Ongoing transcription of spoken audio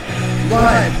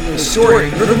live from the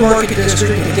historic River Market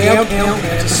District in downtown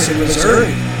Kansas City,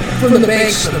 Missouri, from the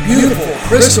banks of the beautiful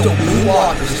crystal blue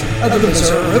waters of the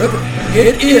Missouri River.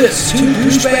 It is Two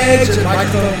Douchebags and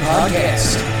Microphone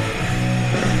Podcast.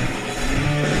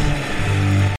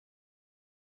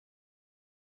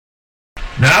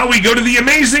 Now we go to the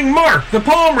amazing Mark, the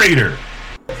Palm Reader.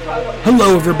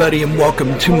 Hello, everybody, and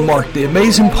welcome to Mark, the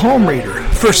amazing Palm Reader.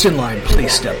 First in line,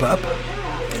 please step up.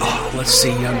 Oh, let's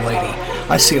see, young lady.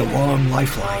 I see a long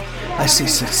lifeline. I see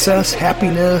success,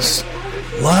 happiness,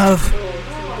 love,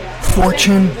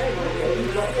 fortune.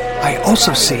 I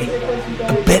also see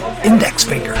a bent index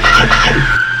finger.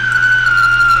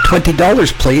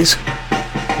 $20, please.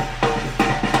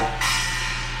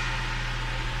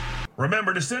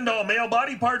 Remember to send all male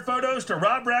body part photos to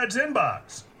Rob Rad's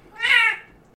inbox.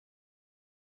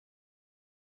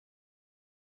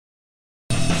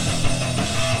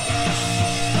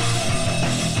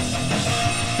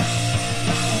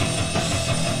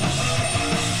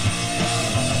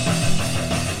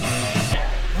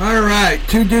 All right,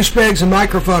 Two Douchebags and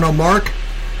Microphone on Mark.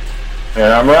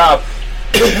 And I'm Rob.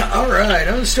 All right, I'm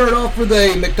going to start off with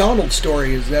a McDonald's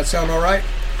story. Does that sound all right?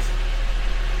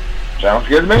 Sounds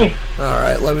good to me. All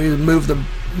right, let me move the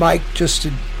mic just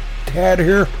a tad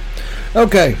here.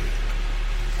 Okay.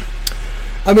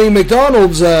 I mean,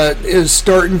 McDonald's is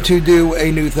starting to do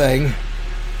a new thing.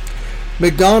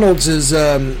 McDonald's is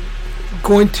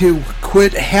going to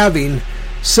quit having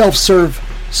self-serve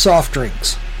soft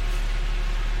drinks.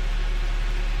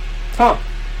 Huh.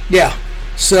 Yeah.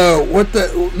 So what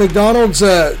the McDonald's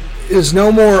is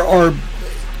no more, or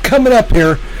coming up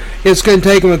here, it's going to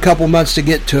take them a couple months to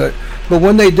get to it. But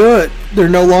when they do it, they're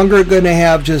no longer going to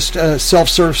have just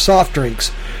self-serve soft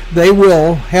drinks. They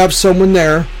will have someone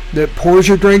there that pours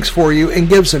your drinks for you and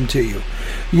gives them to you.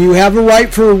 You have a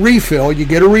right for a refill. You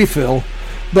get a refill,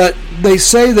 but they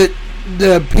say that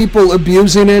the people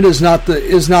abusing it is not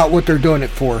what they're doing it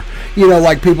for. You know,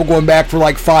 like people going back for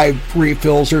like 5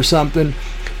 refills or something.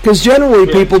 Because generally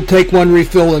people take one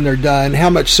refill and they're done. How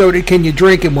much soda can you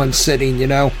drink in one sitting, you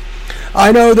know?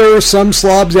 I know there are some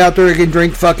slobs out there that can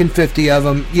drink fucking 50 of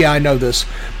them. Yeah, I know this.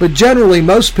 But generally,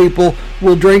 most people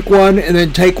will drink one and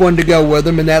then take one to go with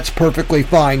them, and that's perfectly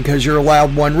fine because you're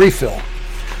allowed one refill.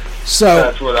 So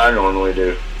that's what I normally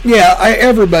do. Yeah,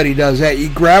 everybody does that. You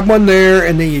grab one there,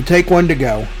 and then you take one to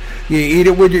go. You eat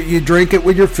it with you drink it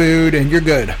with your food, and you're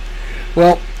good.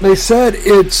 Well, they said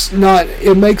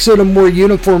it makes it a more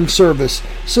uniform service.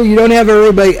 So you don't have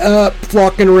everybody up,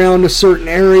 flocking around a certain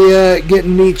area,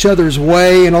 getting in each other's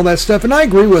way and all that stuff. And I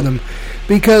agree with them.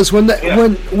 Because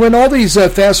when all these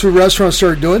fast food restaurants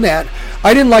started doing that,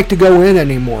 I didn't like to go in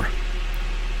anymore.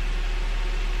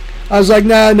 I was like,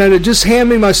 no, just hand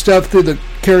me my stuff through the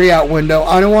carry-out window.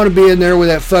 I don't want to be in there with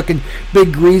that fucking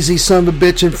big greasy son of a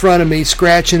bitch in front of me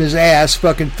scratching his ass,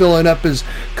 fucking filling up his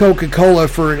Coca-Cola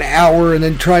for an hour and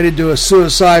then trying to do a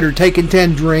suicide or taking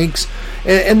 10 drinks.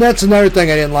 And that's another thing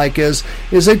I didn't like is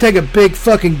they take a big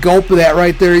fucking gulp of that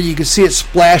right there. You can see it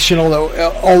splashing all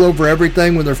over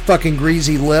everything with their fucking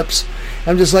greasy lips.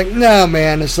 I'm just like, no,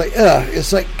 man. It's like,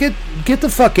 It's like, get the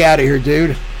fuck out of here,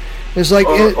 dude. It's like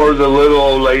or the little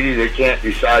old lady that can't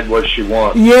decide what she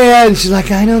wants. Yeah, and she's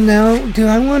like, I don't know. Do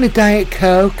I want a Diet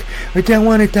Coke or do I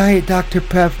want a Diet Dr.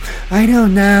 Pepper? I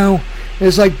don't know.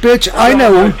 It's like, bitch, I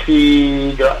know.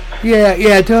 Tea.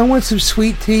 Yeah. Do I want some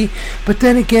sweet tea? But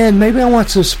then again, maybe I want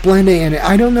some Splenda in it.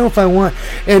 I don't know if I want.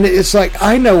 And it's like,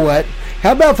 I know what.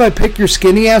 How about if I pick your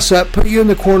skinny ass up, put you in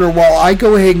the corner while I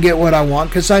go ahead and get what I want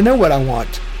because I know what I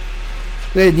want.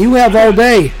 Then you have all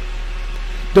day.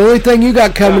 The only thing you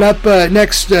got coming up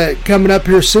coming up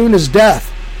here soon is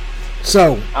death.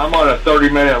 So I'm on a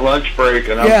 30-minute lunch break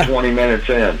and I'm 20 minutes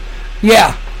in.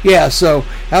 Yeah. So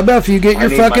how about if you get your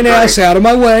fucking ass out of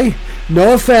my way?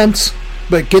 No offense,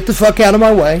 but get the fuck out of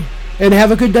my way and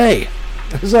have a good day.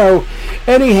 So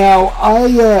anyhow,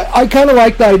 I kind of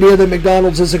like the idea that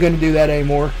McDonald's isn't going to do that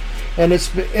anymore.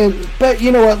 But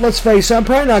you know what? Let's face it. I'm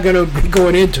probably not going to be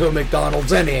going into a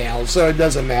McDonald's anyhow, so it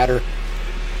doesn't matter.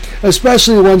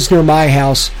 Especially the ones near my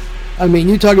house. I mean,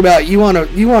 you talk about you want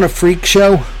a freak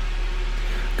show?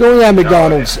 Go to that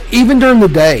McDonald's, even during the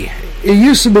day. It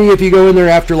used to be if you go in there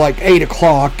after like 8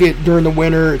 o'clock, during the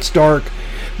winter, it's dark,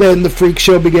 then the freak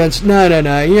show begins. No.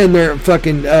 You're in there at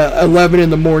fucking 11 in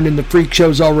the morning, the freak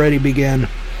show's already begun.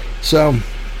 So,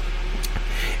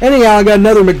 anyhow, I got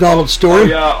another McDonald's story.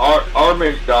 Oh, yeah, our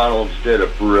McDonald's did a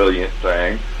brilliant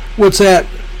thing. What's that?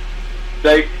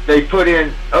 They put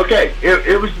in,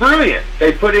 it was brilliant.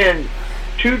 They put in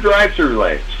 2 drive-through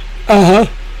lanes. Uh-huh.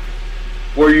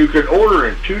 Where you could order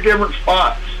in 2 different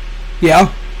spots.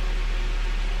 Yeah.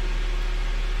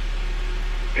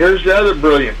 here's the other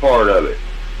brilliant part of it.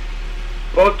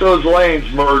 Both those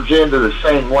lanes merge into the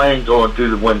same lane going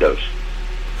through the windows.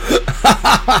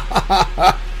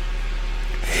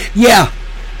 Yeah.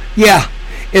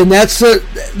 And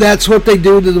that's what they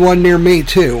do to the one near me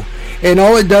too. And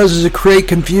all it does is it create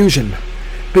confusion.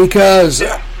 Because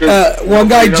one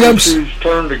guy jumps. Whose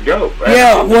turn to go?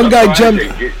 Yeah, one guy jumps.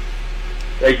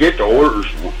 They get the orders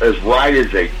as right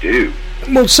as they do.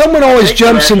 Well, someone always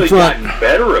jumps in front. Gotten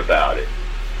better about it.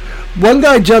 One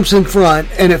guy jumps in front,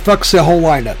 and it fucks the whole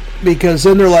lineup. Because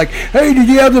then they're like, "Hey, did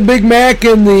you have the Big Mac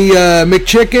and the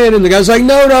McChicken?" And the guy's like,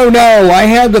 "No, I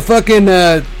had the fucking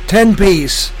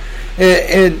 10-piece."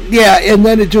 And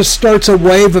then it just starts a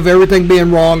wave of everything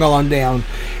being wrong on down.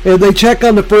 And they check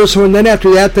on the first one, then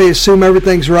after that they assume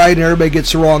everything's right and everybody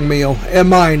gets the wrong meal. And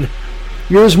mine.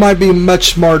 Yours might be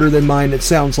much smarter than mine, it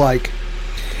sounds like.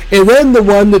 And then the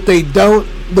one that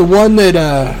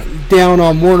down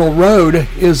on Warnell Road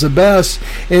is the best,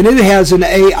 and it has an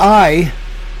AI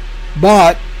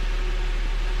bot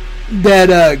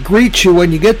that greets you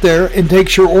when you get there and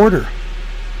takes your order.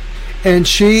 And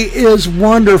she is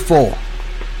wonderful.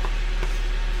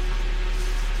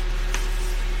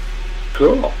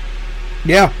 Cool.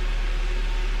 Yeah.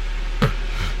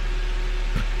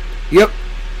 Yep.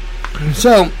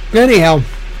 So, anyhow,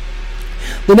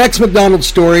 the next McDonald's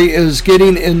story is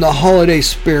getting in the holiday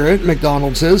spirit,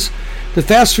 McDonald's is. The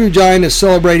fast food giant is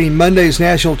celebrating Monday's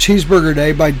National Cheeseburger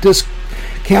Day by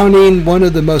discounting one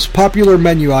of the most popular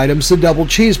menu items, the double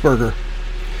cheeseburger.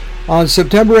 On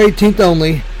September 18th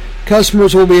only,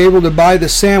 customers will be able to buy the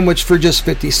sandwich for just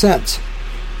 50 cents.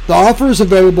 The offer is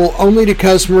available only to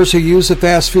customers who use the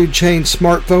fast food chain's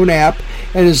smartphone app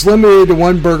and is limited to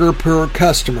one burger per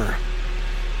customer.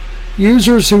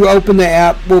 Users who open the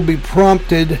app will be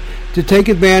prompted to take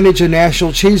advantage of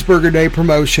National Cheeseburger Day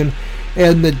promotion,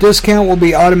 and the discount will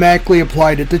be automatically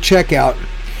applied at the checkout.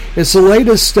 It's the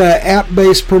latest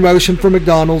app-based promotion for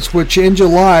McDonald's, which in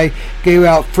July gave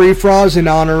out free fries in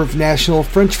honor of National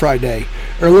French Fry Day.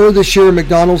 Earlier this year,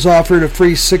 McDonald's offered a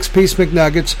free 6-piece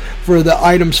McNuggets for the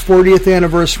item's 40th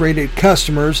anniversary to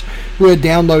customers who had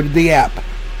downloaded the app.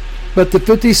 But the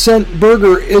 50-cent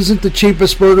burger isn't the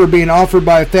cheapest burger being offered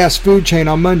by a fast food chain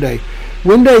on Monday.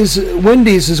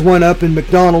 Wendy's is one up in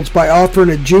McDonald's by offering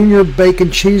a junior bacon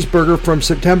cheeseburger from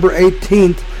September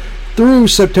 18th through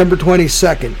September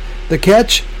 22nd. The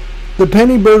catch? The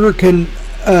penny burger can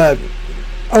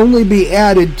only be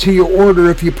added to your order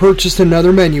if you purchased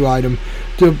another menu item.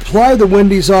 To apply the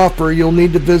Wendy's offer, you'll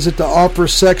need to visit the offer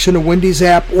section of Wendy's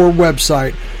app or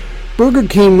website. Burger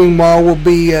King, meanwhile,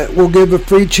 will give a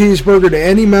free cheeseburger to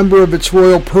any member of its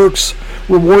Royal Perks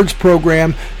rewards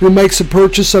program who makes a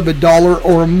purchase of $1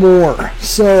 or more.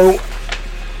 So,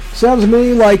 sounds to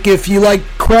me like if you like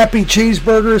crappy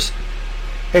cheeseburgers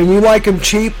and you like them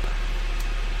cheap,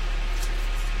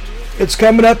 it's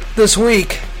coming up this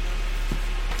week.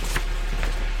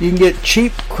 You can get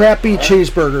cheap, crappy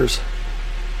cheeseburgers.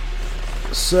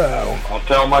 So, I'll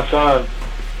tell my son.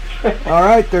 all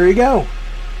right, there you go.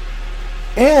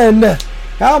 And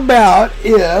how about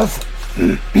if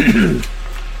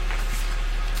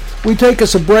we take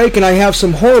us a break and I have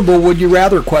some horrible would you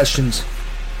rather questions?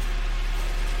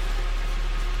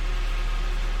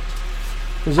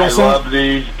 I love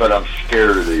these, but I'm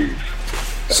scared of these.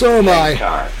 So am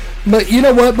I. But you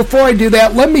know what? Before I do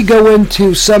that, let me go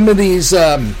into some of these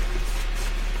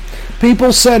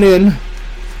people sent in.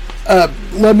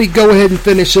 Let me go ahead and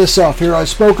finish this off here. I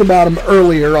spoke about them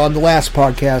earlier on the last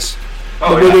podcast,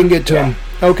 but we didn't get to them.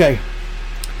 Okay.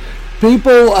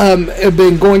 People have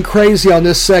been going crazy on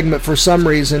this segment for some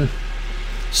reason.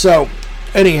 So,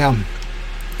 anyhow,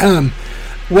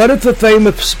 what if a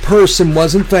famous person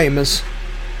wasn't famous?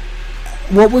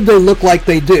 What would they look like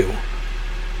they do?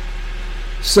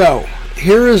 So,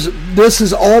 this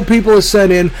is all people have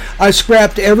sent in. I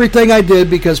scrapped everything I did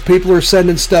because people are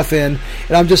sending stuff in,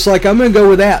 and I'm just like, I'm going to go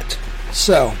with that.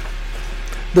 So,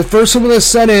 the first one that's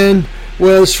sent in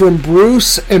was from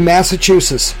Bruce in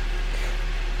Massachusetts.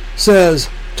 Says,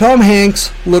 Tom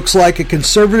Hanks looks like a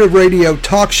conservative radio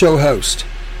talk show host.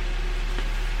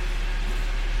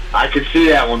 I could see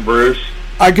that one, Bruce.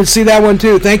 I could see that one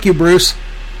too. Thank you, Bruce.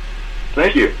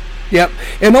 Thank you. Yep.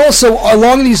 And also,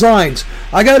 along these lines,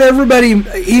 I got everybody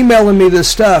emailing me this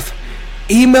stuff.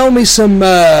 Email me some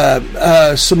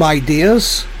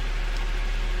ideas.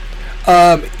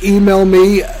 Email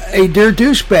me a dear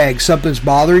douchebag, something's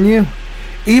bothering you.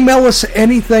 Email us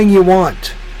anything you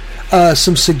want.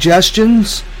 Some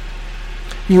suggestions.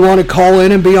 You want to call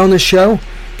in and be on the show?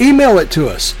 Email it to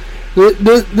us.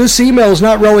 This email is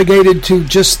not relegated to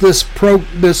just this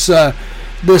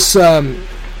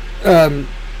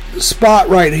spot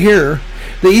right here.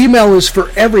 The email is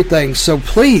for everything, so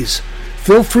please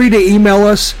feel free to email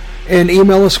us and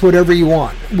email us whatever you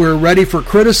want. We're ready for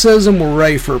criticism, we're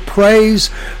ready for praise,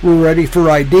 we're ready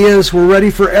for ideas, we're ready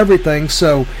for everything.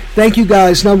 So thank you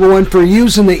guys, number one, for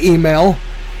using the email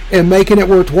and making it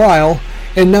worthwhile,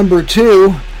 and number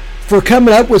two, for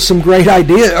coming up with some great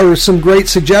ideas or some great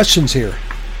suggestions here.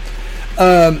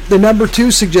 The number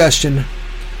two suggestion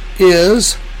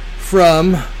is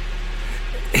from,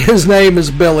 his name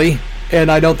is Billy, and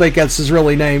I don't think that's his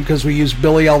really name because we use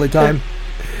Billy all the time.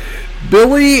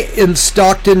 Billy in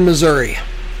Stockton, Missouri.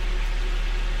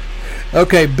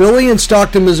 Okay, Billy in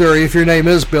Stockton, Missouri, if your name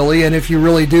is Billy, and if you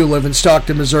really do live in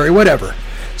Stockton, Missouri, whatever.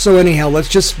 So anyhow, let's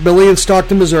just, Billy in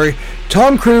Stockton, Missouri.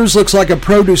 Tom Cruise looks like a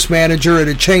produce manager at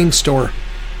a chain store.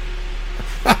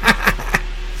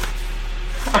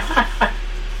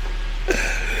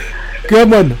 Good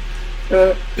one.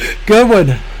 Good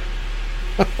one.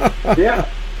 Yeah.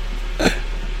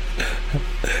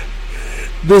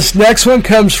 This next one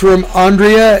comes from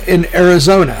Andrea in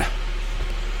Arizona.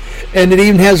 And it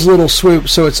even has a little swoop,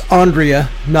 so it's Andrea,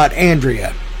 not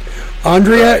Andrea.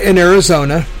 Andrea in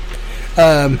Arizona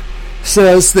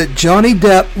says that Johnny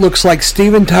Depp looks like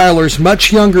Steven Tyler's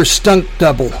much younger stunt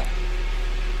double.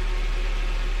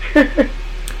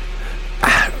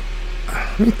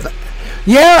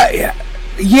 Yeah,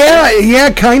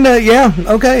 kind of, yeah,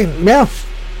 okay, yeah.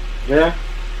 Yeah.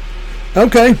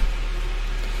 Okay.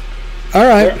 All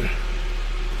right. Yeah.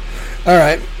 All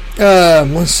right.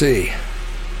 Let's see.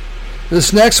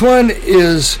 This next one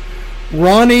is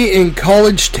Ronnie in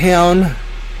College Town,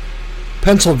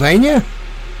 Pennsylvania?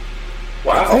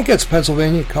 Wow. I think it's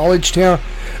Pennsylvania, College Town.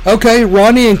 Okay,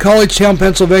 Ronnie in College Town,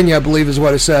 Pennsylvania, I believe is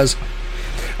what it says.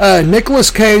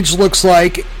 Nicolas Cage looks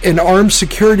like an armed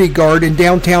security guard in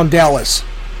downtown Dallas.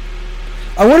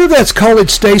 I wonder if that's College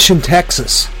Station,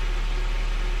 Texas.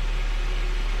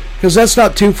 Because that's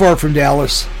not too far from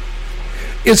Dallas.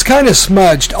 It's kind of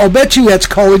smudged. I'll bet you that's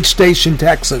College Station,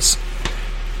 Texas.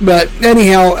 But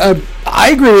anyhow, I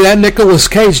agree with that. Nicolas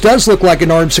Cage does look like an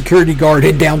armed security guard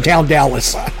in downtown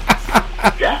Dallas.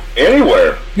 Yeah,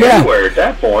 anywhere. Yeah. Anywhere at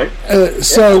that point.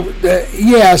 So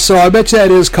I bet you that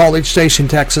is College Station,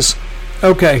 Texas.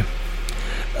 Okay.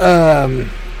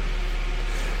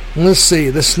 Let's see.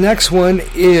 This next one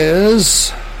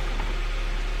is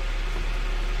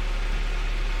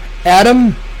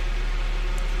Adam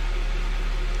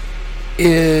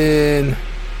in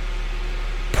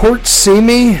Port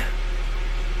Simi,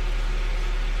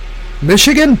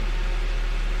 Michigan.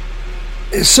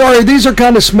 Sorry, these are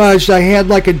kind of smudged. I had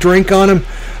like a drink on them.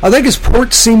 I think it's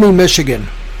Port Simi, Michigan.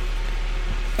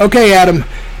 Okay, Adam.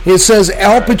 It says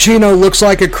Al Pacino looks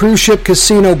like a cruise ship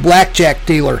casino blackjack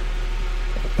dealer.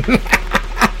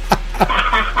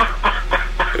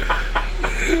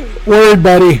 Word,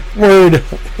 buddy. Word.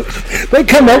 They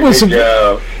come up with some.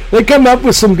 They come up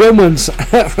with some good ones.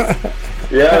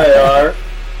 Yeah, they are.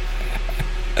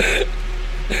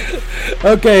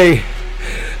 Okay.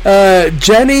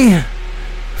 Jenny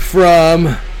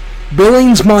from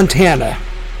Billings, Montana.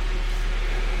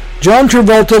 John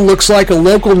Travolta looks like a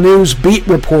local news beat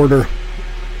reporter.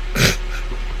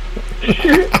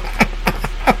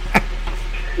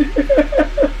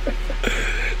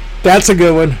 That's a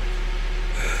good one.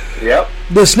 Yep.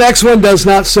 This next one does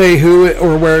not say who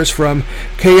or where it's from.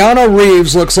 Keanu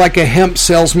Reeves looks like a hemp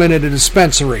salesman at a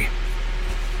dispensary.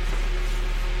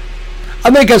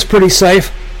 I think that's pretty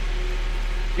safe.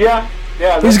 Yeah.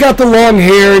 Yeah. He's got the long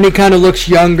hair and he kind of looks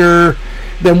younger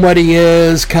than what he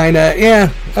is. Kind of,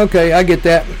 yeah. Okay, I get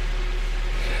that.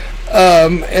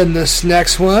 And this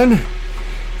next one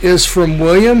is from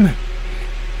William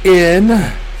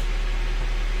in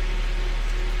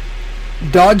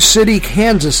Dodge City,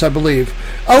 Kansas, I believe.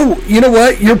 Oh, you know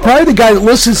what? You're probably the guy that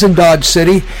listens in Dodge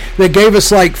City that gave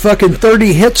us like fucking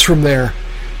 30 hits from there.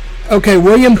 Okay,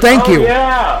 William, thank you.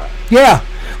 Yeah. Yeah.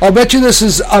 I'll bet you this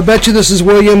is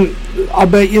William. I'll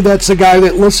bet you that's the guy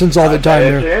that listens all the time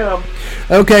there. Him.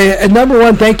 Okay, and number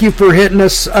one, thank you for hitting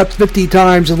us up 50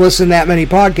 times and listening to that many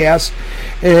podcasts.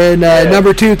 And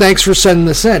number two, thanks for sending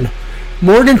this in.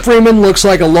 Morgan Freeman looks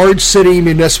like a large city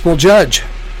municipal judge.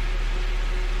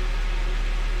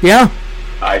 Yeah?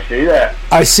 I see that.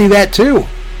 I see that too.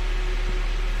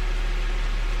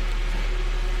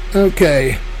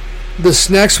 Okay. This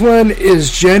next one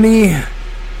is Jenny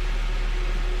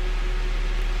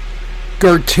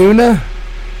Gartunia.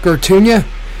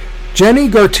 Jenny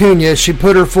Gartunia, she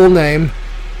put her full name.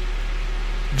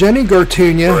 Jenny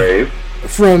Gartunia. Brave.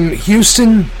 From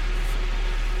Houston,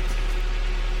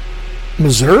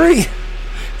 Missouri?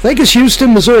 I think it's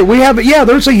Houston, Missouri. We have it. Yeah,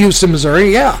 there's a Houston,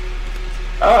 Missouri. Yeah.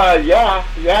 Yeah.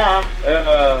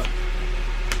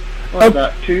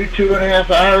 About 2.5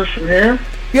 hours from here.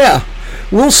 Yeah.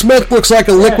 Will Smith looks like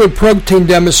a liquid protein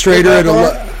demonstrator at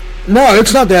a... No,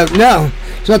 it's not that. No,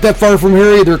 it's not that far from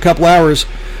here either. A couple hours.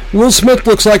 Will Smith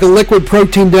looks like a liquid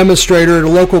protein demonstrator at a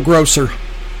local grocer.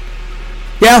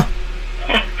 Yeah.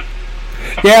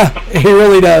 Yeah, he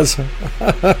really does.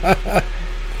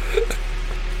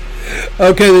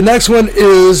 Okay, the next one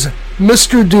is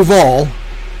Mr. Duval.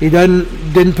 He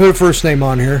didn't put a first name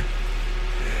on here.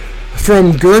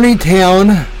 From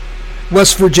Gurneytown,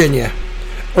 West Virginia.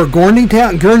 Or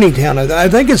Gurneytown. I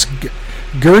think it's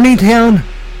Gurneytown.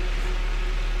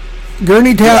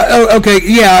 Gurneytown. Oh, okay.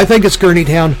 Yeah, I think it's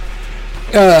Gurneytown.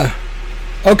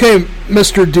 Okay,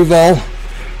 Mr. Duval.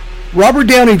 Robert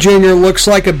Downey Jr. looks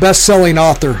like a best-selling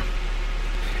author.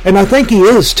 And I think he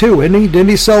is, too, isn't he? Didn't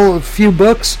he sell a few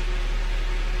books?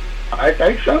 I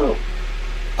think so.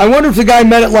 I wonder if the guy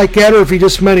meant it like that or if he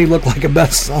just meant he looked like a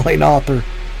best-selling author.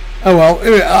 Oh, well,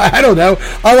 I don't know.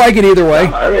 I like it either way.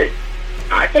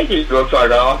 I think he looks like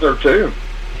an author, too.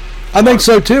 I think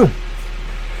so, too.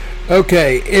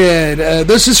 Okay, and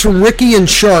this is from Ricky in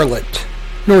Charlotte,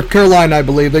 North Carolina, I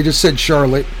believe. They just said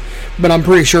Charlotte, but I'm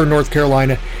pretty sure North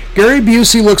Carolina. Gary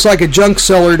Busey looks like a junk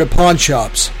seller to pawn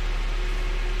shops.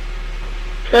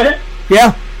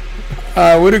 Yeah,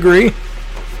 I would agree.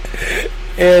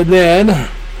 And then,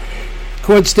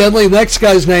 coincidentally, the next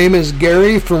guy's name is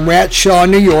Gary from Ratshaw,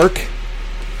 New York.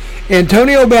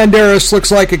 Antonio Banderas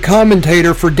looks like a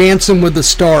commentator for Dancing with the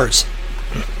Stars.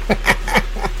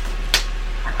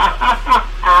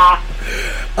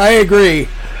 I agree.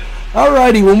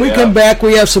 Alrighty, when we come back,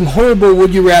 we have some horrible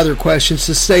Would You Rather questions,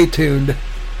 so stay tuned.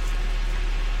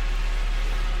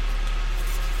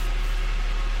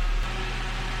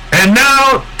 And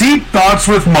now, Deep Thoughts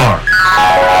with Mark.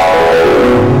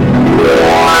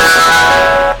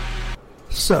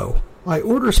 So, I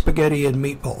order spaghetti and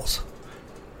meatballs.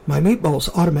 My meatballs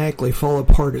automatically fall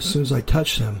apart as soon as I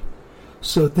touch them.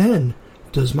 So then,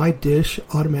 does my dish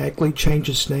automatically change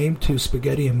its name to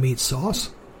spaghetti and meat sauce?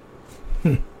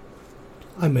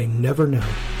 I may never know.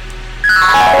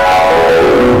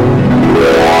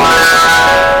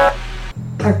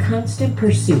 Our constant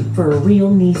pursuit for a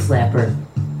real knee slapper.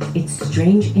 It's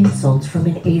strange insults from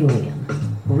an alien.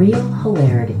 Real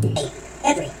hilarity.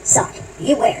 Every sock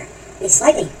you wear is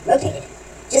slightly rotated,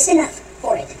 just enough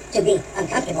for it to be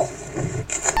uncomfortable.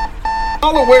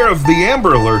 All aware of the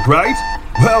Amber Alert, right?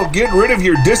 Well, get rid of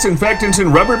your disinfectants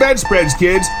and rubber bedspreads,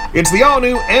 kids. It's the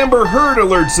all-new Amber Heard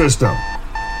Alert system.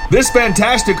 This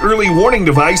fantastic early warning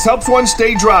device helps one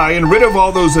stay dry and rid of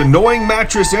all those annoying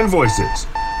mattress invoices.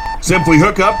 Simply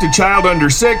hook up to Child Under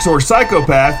 6 or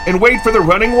Psychopath and wait for the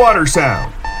running water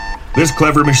sound. This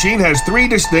clever machine has 3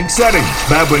 distinct settings: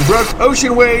 Babbling Brook,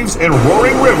 Ocean Waves, and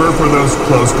Roaring River for those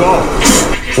close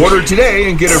calls. Order today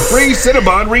and get a free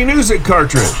Cinnabon Renews It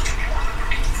cartridge.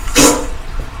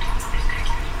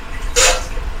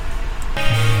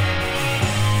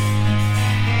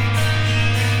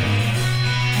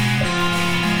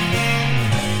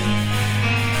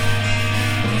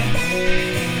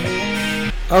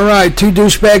 All right, 2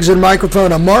 douchebags and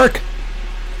microphone. I'm Mark.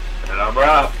 And I'm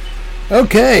Rob.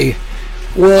 Okay.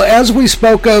 Well, as we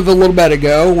spoke of a little bit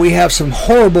ago, we have some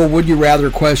horrible Would You Rather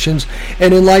questions.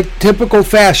 And in like typical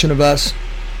fashion of us,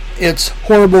 it's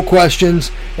horrible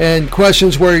questions and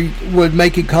questions where you would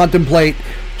make you contemplate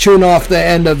chewing off the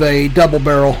end of a double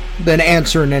barrel than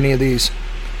answering any of these.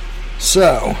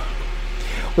 So,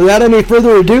 without any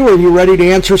further ado, are you ready to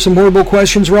answer some horrible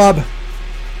questions, Rob?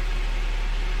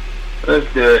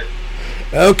 Let's do it.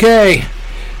 Okay.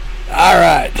 All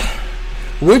right.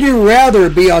 Would you rather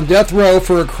be on death row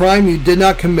for a crime you did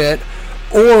not commit,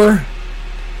 or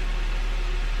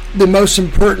the most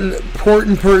important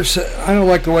person? I don't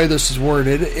like the way this is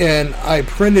worded, and I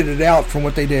printed it out from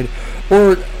what they did.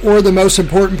 Or the most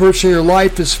important person in your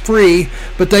life is free,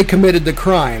 but they committed the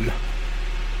crime.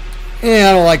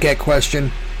 I don't like that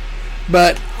question.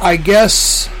 But I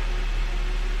guess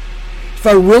if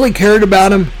I really cared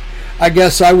about him, I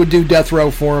guess I would do death row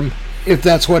for him, if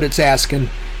that's what it's asking.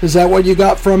 Is that what you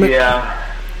got from it?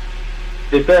 Yeah.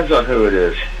 Depends on who it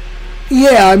is.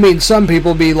 Yeah, I mean, some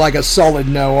people be like a solid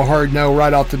no, a hard no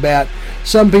right off the bat.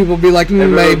 Some people be like,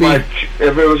 maybe. If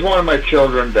it was one of my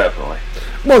children, definitely.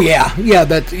 Well, yeah,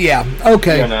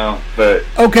 okay. You know, but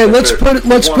okay, let's put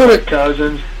it.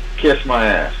 Cousins, kiss my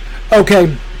ass.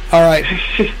 Okay, all right.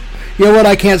 You know what?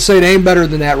 I can't say it ain't better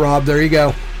than that, Rob. There you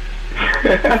go.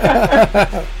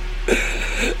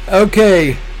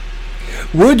 Okay.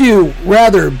 Would you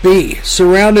rather be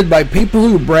surrounded by people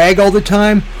who brag all the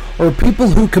time or people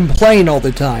who complain all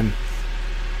the time?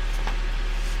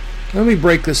 Let me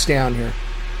break this down here.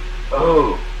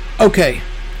 Oh. Okay,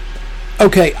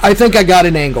 I think I got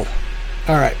an angle.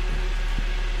 All right.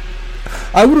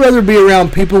 I would rather be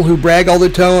around people who brag all the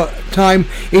time,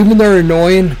 even they're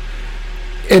annoying.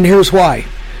 And here's why.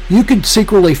 You could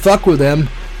secretly fuck with them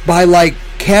by, like,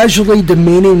 casually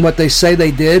demeaning what they say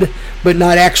they did, but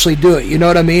not actually do it. You know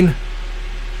what I mean?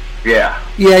 Yeah.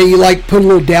 Yeah, you, like, put a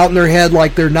little doubt in their head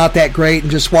like they're not that great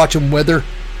and just watch them wither.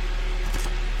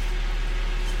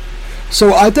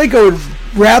 So I think I would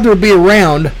rather be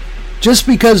around, just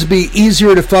because it'd be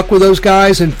easier to fuck with those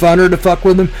guys and funner to fuck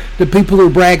with them, the people who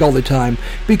brag all the time.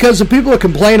 Because the people that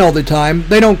complain all the time,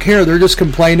 they don't care. They're just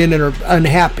complaining and are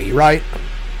unhappy, right?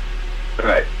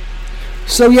 Right.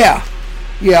 So yeah,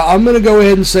 I'm going to go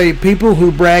ahead and say people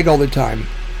who brag all the time.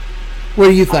 What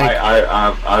do you think?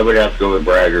 I would have to go with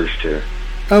braggers, too.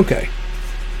 Okay.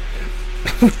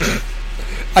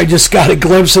 I just got a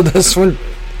glimpse of this one.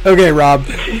 Okay, Rob.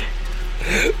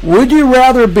 Would you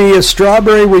rather be a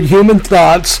strawberry with human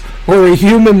thoughts or a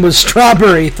human with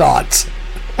strawberry thoughts?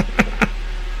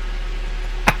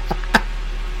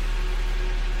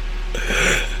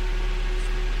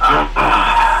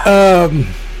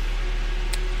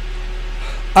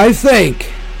 I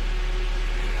think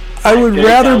I would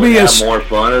rather be have more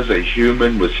fun as a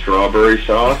human with strawberry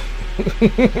sauce.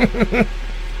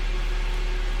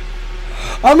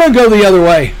 I'm going to go the other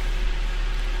way.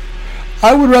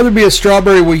 I would rather be a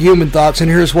strawberry with human thoughts, and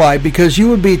here's why. Because you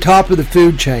would be top of the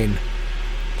food chain.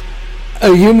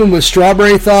 A human with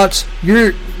strawberry thoughts,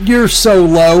 you're so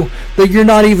low that you're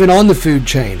not even on the food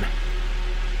chain.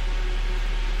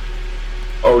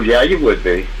 Oh, yeah, you would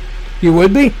be. You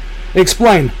would be?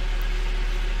 Explain.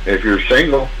 If you're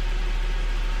single.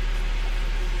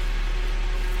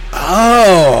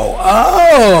 Oh.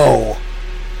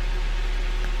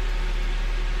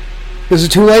 Is it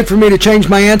too late for me to change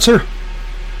my answer?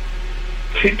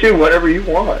 You do whatever you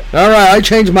want. All right, I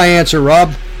changed my answer,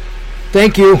 Rob.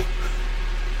 Thank you.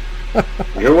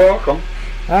 You're welcome.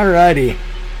 All righty.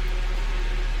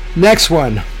 Next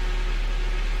one.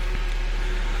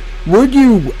 Would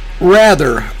you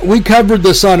rather, we covered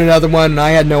this on another one, and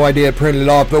I had no idea it printed it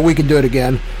off, but we can do it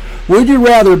again. Would you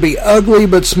rather be ugly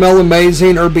but smell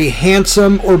amazing, or be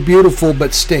handsome or beautiful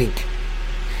but stink?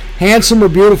 Handsome or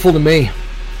beautiful to me.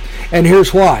 And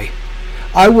here's why.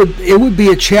 It would be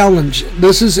a challenge.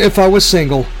 This is if I was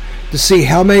single, to see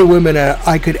how many women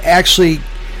I could actually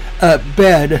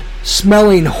bed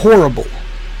smelling horrible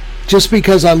just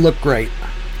because I look great.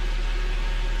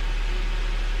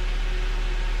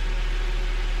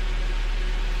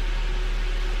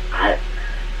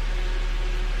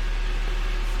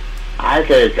 I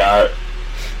think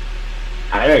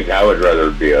I would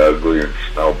rather be ugly and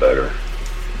smell better.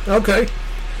 Okay.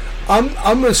 I'm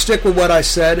going to stick with what I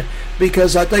said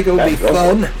because I think it would be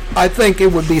fun. I think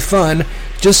it would be fun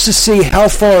just to see how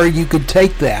far you could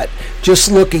take that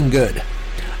just looking good.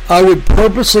 I would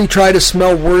purposely try to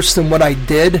smell worse than what I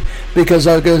did because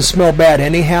I was going to smell bad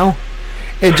anyhow,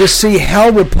 and just see how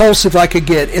repulsive I could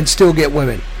get and still get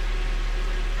women.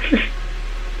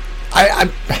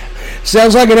 I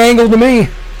sounds like an angle to me.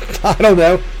 I don't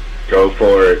know. Go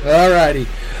for it. All righty.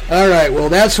 All right. Well,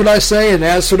 that's what I say, and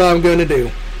that's what I'm going to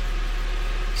do.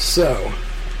 So,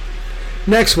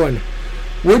 next one.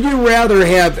 Would you rather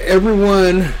have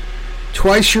everyone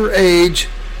twice your age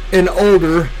and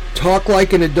older talk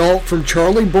like an adult from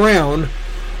Charlie Brown,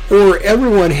 or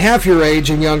everyone half your age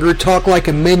and younger talk like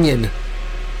a minion?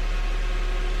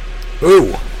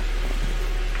 Ooh.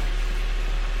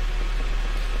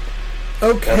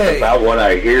 Okay. That's about what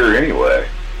I hear anyway.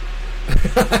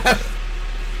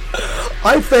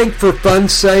 I think for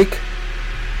fun's sake,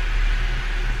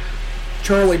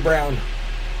 Charlie Brown.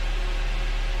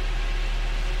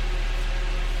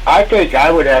 I think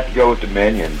I would have to go with the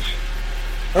Minions.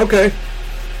 Okay.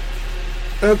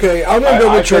 Okay, I'm going to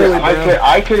go with Charlie Brown.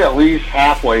 I could at least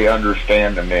halfway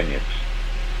understand the Minions.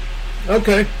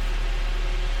 Okay.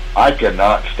 I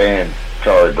cannot stand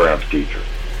Charlie Brown's teacher.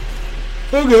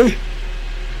 Okay.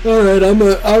 All right,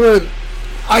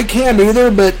 I can't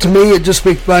either, but to me it'd just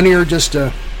be funnier just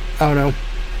to, I don't know,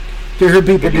 to hear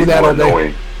people do that all day.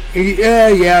 Annoying.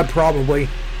 Yeah, probably.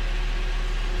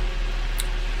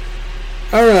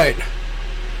 All right.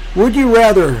 Would you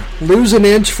rather lose an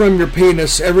inch from your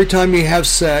penis every time you have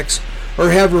sex,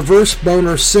 or have reverse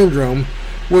boner syndrome,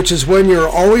 which is when you're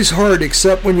always hard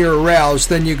except when you're aroused,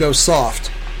 then you go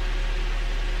soft?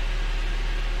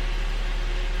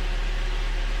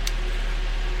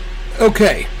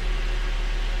 Okay.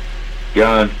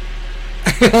 Gun.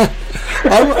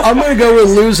 I'm going to go with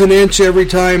lose an inch every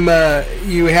time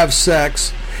you have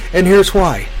sex, and here's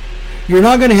why. You're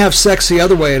not going to have sex the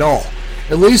other way at all.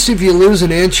 At least if you lose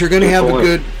an inch, you're going to have a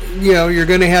good, you're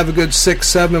going to have a good 6,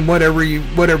 7, whatever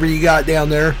you got down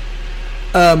there.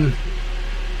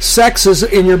 Sex is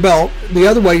in your belt. The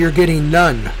other way, you're getting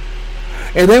none.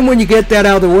 And then when you get that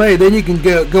out of the way, then you can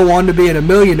go on to being a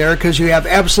millionaire because you have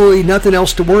absolutely nothing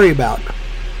else to worry about.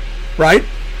 Right?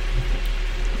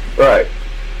 Right.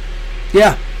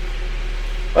 Yeah.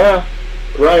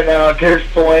 Right now at this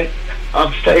point,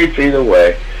 I'm safe either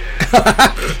way.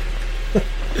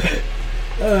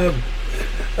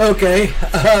 Okay.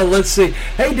 Let's see.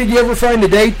 Hey, did you ever find a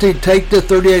date to take the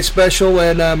 38 special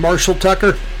and Marshall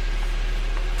Tucker?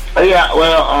 Yeah,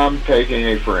 well, I'm taking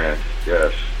a friend,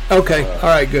 yes. Okay. All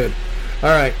right, good. All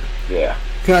right. Yeah.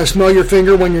 Can I smell your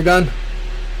finger when you're done?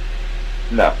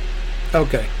 No.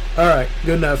 Okay. All right.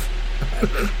 Good enough.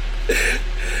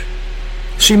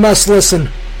 She must listen.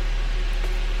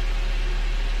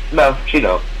 No, she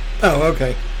don't. Oh,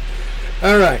 okay.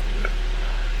 All right.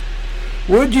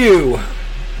 Would you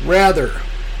rather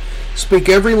speak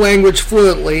every language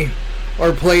fluently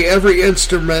or play every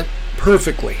instrument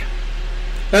perfectly?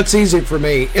 That's easy for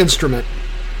me. Instrument.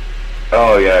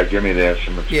 Oh, yeah, give me the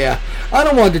instruments. Yeah. I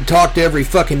don't want to talk to every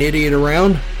fucking idiot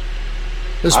around.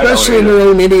 Especially in their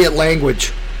own idiot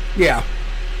language. Yeah.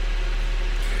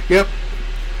 Yep.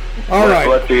 All right.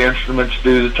 Let the instruments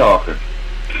do the talking.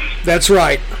 That's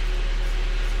right.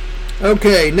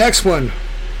 Okay, next one.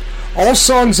 All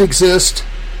songs exist,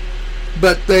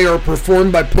 but they are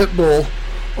performed by Pitbull,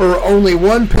 or only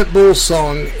one Pitbull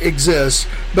song exists,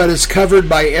 but it's covered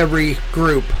by every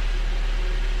group.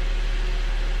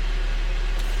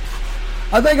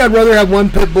 I think I'd rather have one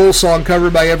Pitbull song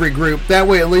covered by every group. That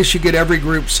way at least you get every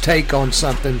group's take on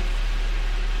something.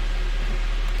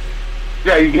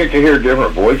 Yeah, you get to hear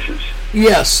different voices.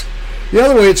 Yes. The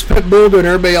other way, it's Pitbull doing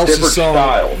everybody else's Different song.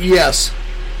 styles. Yes.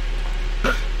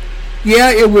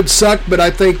 Yeah, it would suck, but I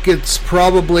think it's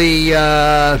probably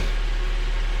the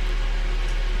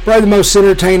most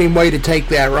entertaining way to take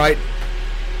that, right?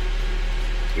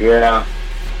 Yeah.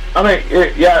 I mean,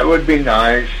 it would be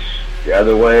nice the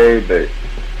other way, but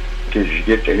because you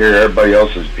get to hear everybody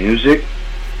else's music.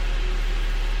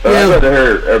 But Yeah. I'd rather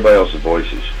hear everybody else's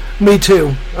voices. Me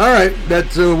too. All right,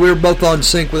 that's we're both on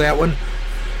sync with that one.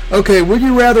 Okay, would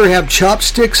you rather have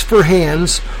chopsticks for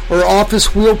hands or office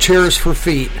wheelchairs for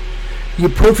feet? You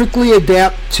perfectly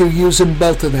adapt to using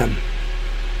both of them.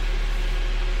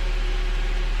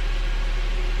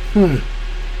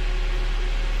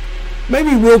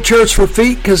 Maybe wheelchairs for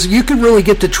feet, because you could really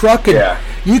get to trucking. Yeah.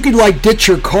 You could like ditch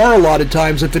your car a lot of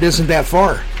times if it isn't that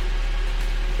far.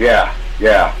 Yeah,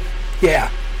 Yeah.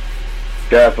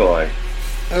 definitely.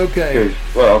 Okay. 'Cause,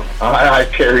 well, I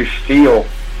carry steel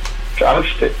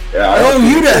chopstick. Yeah, Oh,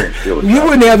 you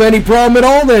wouldn't have any problem at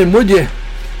all then, would you?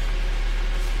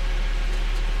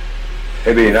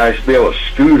 It'd be nice to be able to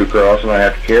scoot across and I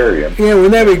have to carry him. Yeah,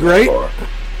 wouldn't that be great? Or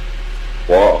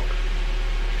walk.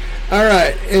 All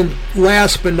right, and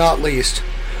last but not least,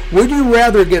 would you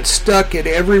rather get stuck at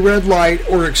every red light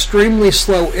or extremely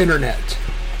slow internet?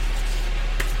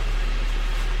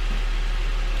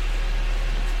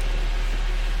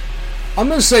 I'm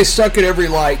going to say stuck at every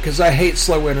light because I hate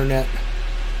slow internet.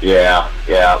 Yeah.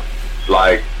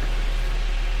 Like,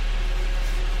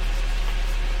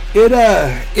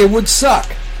 It would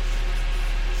suck.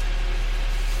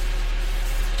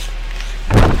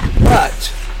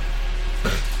 But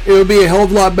it would be a hell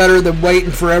of a lot better than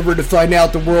waiting forever to find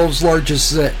out the world's largest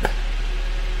zit.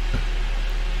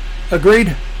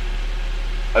 Agreed?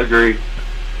 agreed.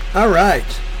 All right.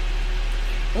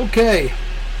 Okay.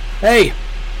 Hey,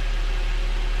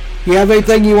 you have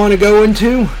anything you want to go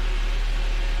into?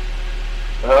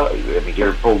 Let me get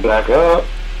her pulled back up.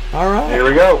 All right. Here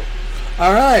we go.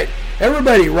 All right.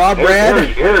 Everybody, Rob Brad.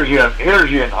 Here's you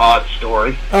an odd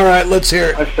story. All right, let's hear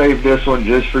it. I saved this one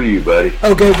just for you, buddy.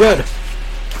 Okay, good.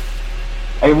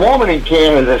 A woman in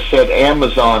Canada said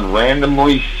Amazon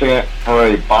randomly sent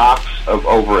her a box of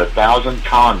over 1,000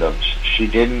 condoms she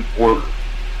didn't order.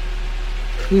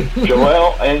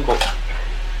 Joelle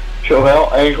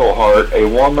Englehart, a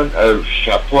woman of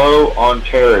Chapleau,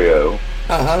 Ontario,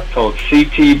 told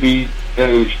CTV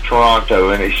News Toronto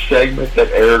in a segment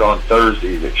that aired on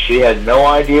Thursday that she had no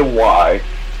idea why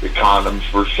the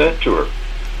condoms were sent to her.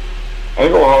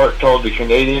 Englehart told the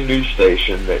Canadian news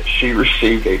station that she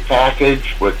received a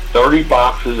package with 30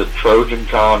 boxes of Trojan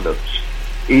condoms.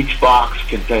 Each box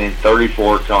contained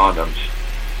 34 condoms.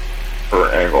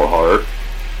 For Englehart,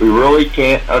 we really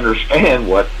can't understand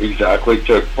what exactly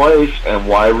took place and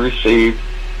why we received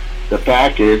the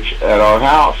package at our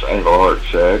house, Englehart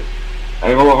said.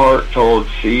 Englehart told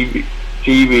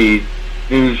TV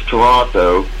News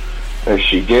Toronto that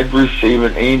she did receive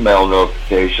an email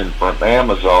notification from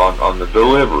Amazon on the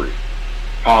delivery.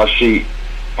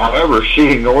 However, she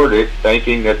ignored it,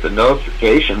 thinking that the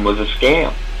notification was a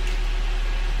scam.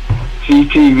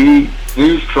 CTV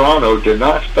News Toronto did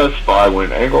not specify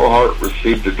when Englehart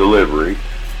received the delivery.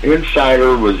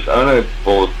 Insider was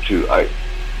unable to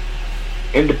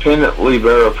independently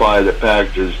verify the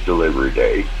package's delivery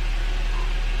date.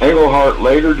 Englehart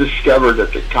later discovered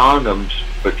that the condoms,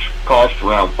 which cost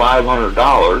around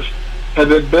 $500, had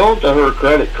been billed to her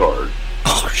credit card.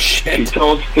 Oh, shit. She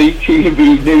told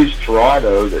CTV News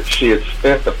Toronto that she had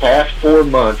spent the past 4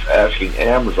 months asking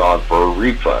Amazon for a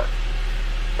refund.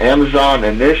 Amazon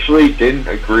initially didn't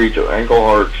agree to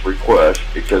Englehart's request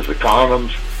because the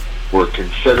condoms were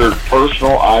considered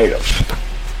personal items.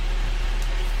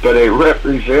 But a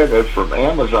representative from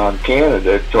Amazon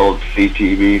Canada told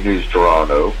CTV News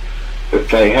Toronto that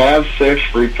they have since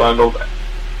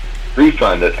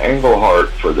refunded Englehart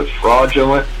for the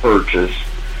fraudulent purchase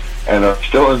and are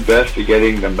still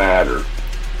investigating the matter.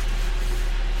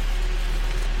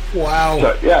 Wow.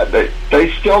 So, yeah,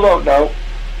 they still don't know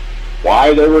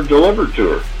why they were delivered to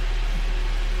her.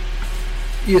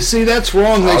 You see, that's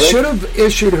wrong. They should have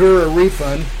issued her a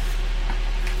refund.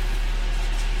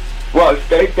 Well,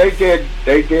 they did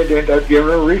end up giving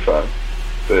her a refund.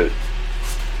 But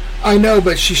I know,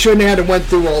 but she shouldn't have went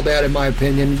through all that, in my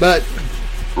opinion. But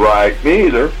right, me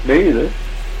either.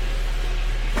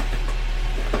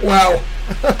 Wow.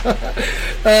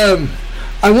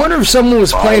 I wonder if someone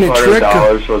was playing a trick.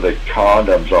 $500 for the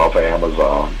condoms off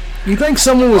Amazon. You think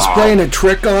someone was playing a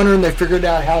trick on her and they figured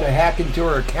out how to hack into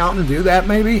her account and do that,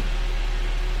 maybe?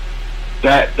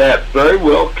 That very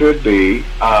well could be.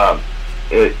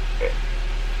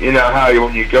 You know how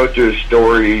when you go to a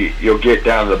story, you'll get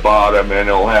down to the bottom and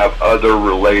it'll have other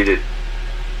related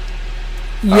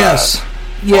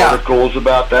articles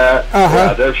about that.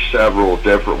 Yeah, there's several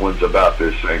different ones about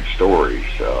this same story.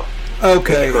 So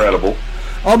okay, it's incredible.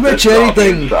 I'll bet you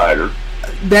anything. Insider.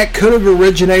 That could have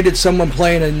originated someone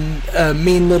playing a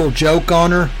mean little joke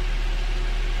on her,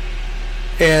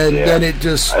 and then it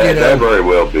just that very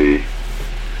well be.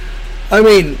 I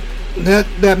mean,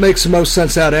 that makes the most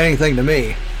sense out of anything to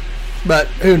me, but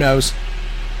who knows?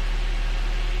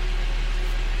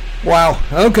 Wow.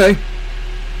 Okay.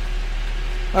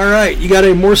 All right. You got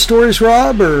any more stories,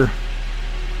 Rob? Or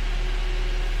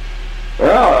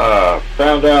well,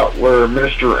 found out where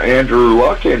Mr. Andrew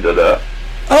Luck ended up.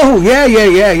 Oh, yeah.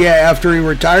 After he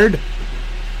retired?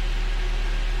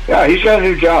 Yeah, he's got a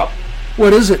new job.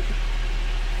 What is it?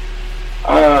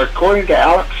 According to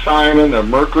Alex Simon of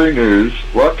Mercury News,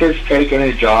 Luck has taken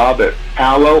a job at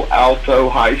Palo Alto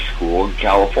High School in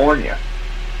California.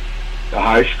 The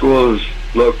high school is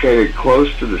located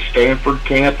close to the Stanford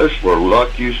campus where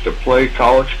Luck used to play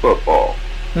college football.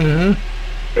 Mm-hmm.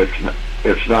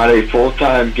 It's not a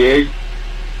full-time gig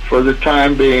for the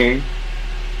time being,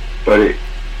 but it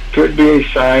could be a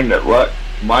sign that Luck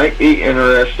might be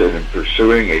interested in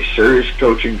pursuing a serious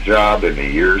coaching job in the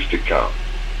years to come.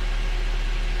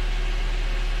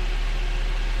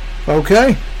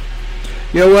 Okay.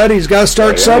 You know what? He's got to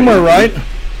start somewhere, right?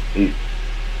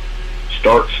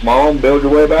 Start small and build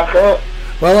your way back up.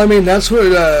 Well, I mean, that's what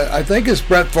I think is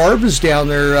Brett Favre is down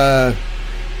there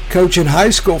coaching high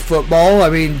school football. I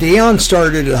mean, Deion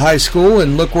started at high school,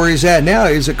 and look where he's at now.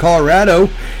 He's at Colorado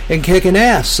and kicking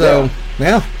ass. So,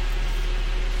 yeah.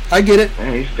 I get it.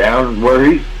 And he's down where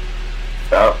he's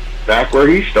back where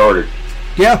he started.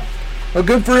 Yeah. Well,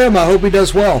 good for him. I hope he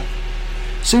does well.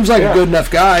 Seems like a good enough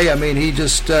guy. I mean, he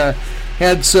just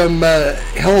had some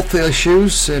health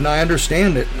issues, and I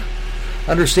understand it.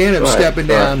 Understand him stepping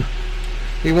down.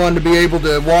 He wanted to be able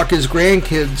to walk his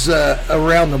grandkids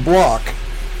around the block.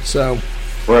 So.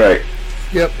 Right.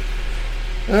 Yep.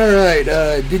 All right.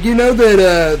 Did you know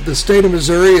that the state of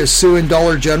Missouri is suing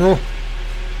Dollar General?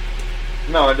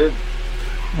 No, I didn't.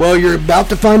 Well, you're about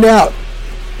to find out.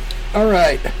 All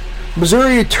right.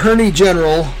 Missouri Attorney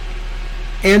General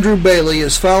Andrew Bailey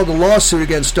has filed a lawsuit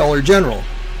against Dollar General.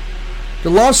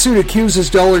 The lawsuit accuses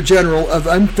Dollar General of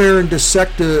unfair and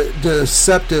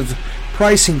deceptive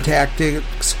pricing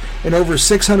tactics in over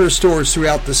 600 stores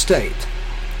throughout the state.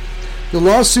 The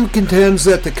lawsuit contends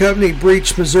that the company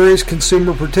breached Missouri's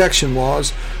consumer protection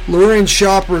laws, luring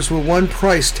shoppers with one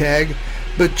price tag,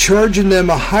 but charging them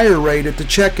a higher rate at the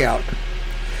checkout.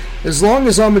 As long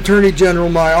as I'm Attorney General,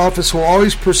 my office will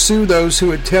always pursue those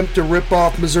who attempt to rip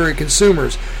off Missouri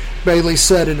consumers, Bailey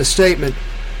said in a statement.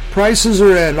 Prices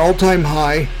are at an all-time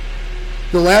high.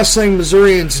 The last thing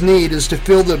Missourians need is to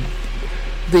feel the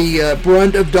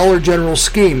brunt of Dollar General's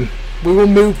scheme. We will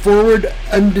move forward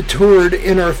undeterred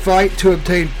in our fight to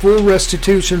obtain full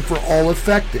restitution for all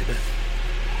affected.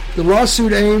 The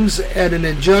lawsuit aims at an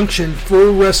injunction,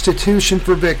 full restitution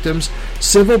for victims,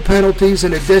 civil penalties,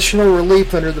 and additional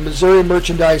relief under the Missouri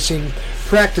Merchandising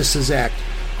Practices Act.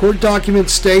 Court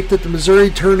documents state that the Missouri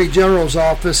Attorney General's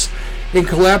Office, in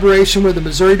collaboration with the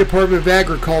Missouri Department of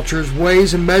Agriculture's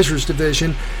Ways and Measures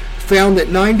Division, found that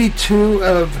 92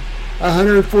 of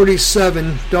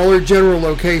 147 Dollar General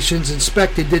locations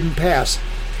inspected didn't pass.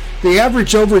 The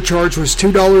average overcharge was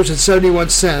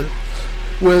 $2.71,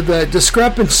 with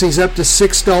discrepancies up to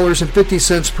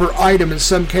 $6.50 per item in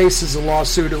some cases, the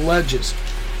lawsuit alleges.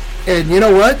 And you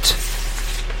know what?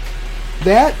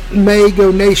 That may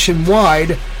go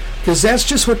nationwide, because that's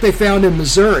just what they found in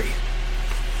Missouri.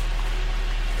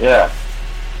 Yeah.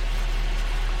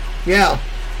 Yeah.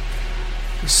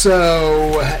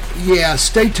 So, yeah,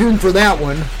 stay tuned for that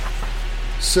one.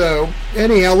 So,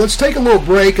 anyhow, let's take a little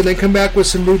break and then come back with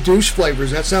some new douche flavors.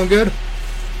 That sound good?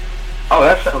 Oh,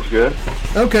 that sounds good.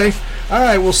 Okay. All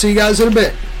right, we'll see you guys in a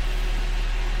bit.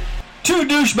 Two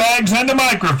douchebags and a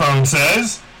microphone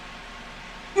says,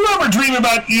 you ever dream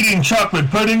about eating chocolate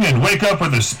pudding and wake up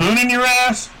with a spoon in your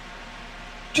ass?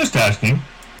 Just asking.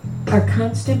 Our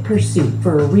constant pursuit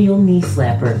for a real knee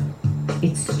slapper.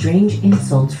 It's strange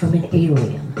insults from an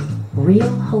alien.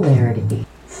 Real hilarity.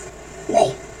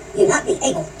 May you not be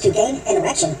able to gain an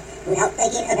erection without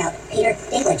thinking about Peter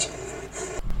Dinklage.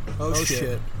 Oh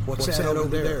shit. What's that over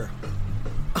there?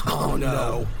 Oh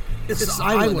no. It's this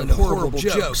island of horrible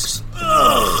jokes.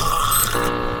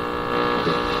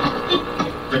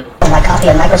 My copy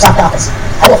of Microsoft Office.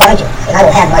 I will find you, and I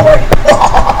will have my word.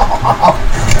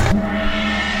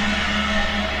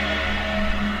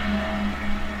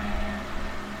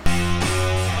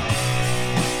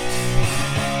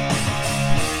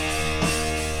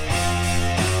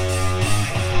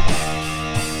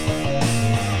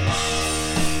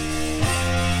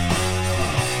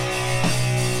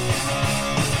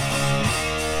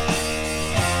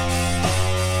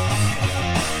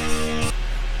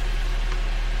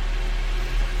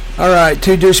 All right,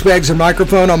 two douchebags and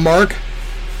microphone. I'm Mark.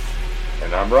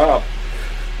 And I'm Rob.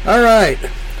 All right.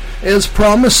 As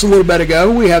promised a little bit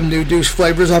ago, we have new douche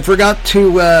flavors. I forgot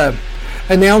to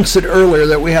announce it earlier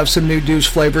that we have some new douche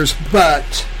flavors,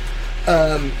 but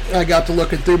I got to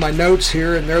looking through my notes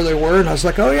here, and there they were, and I was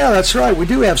like, oh yeah, that's right, we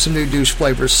do have some new douche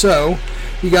flavors. So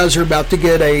you guys are about to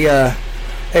get a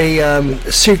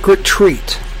secret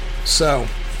treat. So,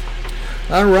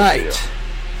 all right.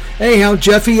 Anyhow,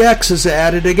 Jeffy X is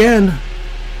at it again.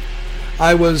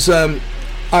 I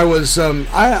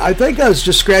think I was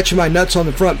just scratching my nuts on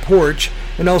the front porch,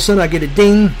 and all of a sudden I get a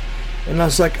ding, and I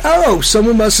was like, oh,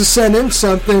 someone must have sent in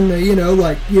something,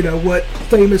 what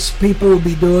famous people would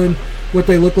be doing, what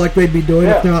they look like they'd be doing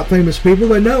if they're not famous people.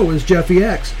 But no, it was Jeffy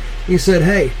X. He said,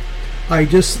 hey, I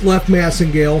just left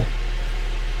Massengale.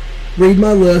 Read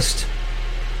my list.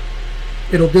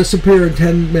 It'll disappear in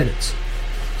 10 minutes.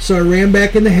 So I ran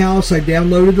back in the house, I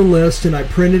downloaded the list, and I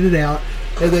printed it out.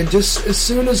 And then just as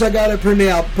soon as I got it printed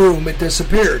out, boom, it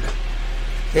disappeared.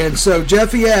 And so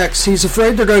Jeffy X, he's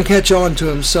afraid they're going to catch on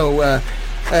to him. So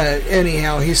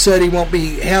anyhow, he said he won't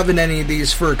be having any of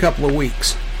these for a couple of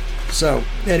weeks. So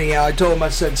anyhow, I told him, I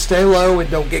said, stay low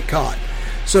and don't get caught.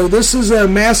 So this is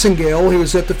Massengale. He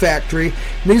was at the factory.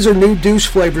 These are new douche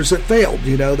flavors that failed.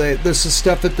 This is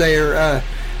stuff that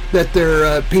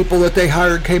their people that they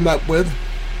hired came up with.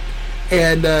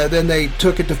 And then they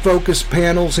took it to focus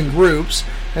panels and groups,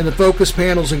 and the focus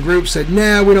panels and groups said,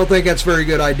 nah, we don't think that's a very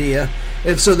good idea,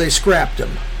 and so they scrapped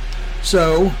them.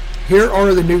 So here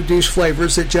are the new douche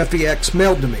flavors that Jeffy X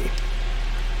mailed to me.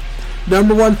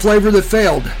 Number one flavor that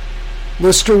failed,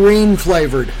 Listerine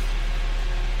flavored.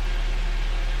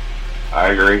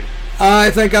 I agree. I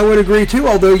think I would agree too,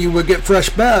 although you would get fresh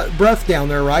breath down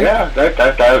there, right? Yeah,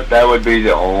 that would be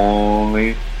the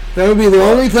only... That would be the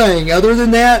only thing. Other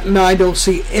than that, no, I don't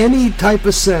see any type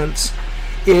of sense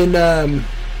in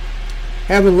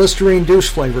having Listerine douche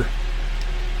flavor.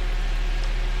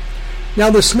 Now,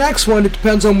 this next one, it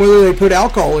depends on whether they put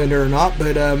alcohol in there or not,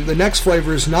 but the next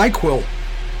flavor is NyQuil.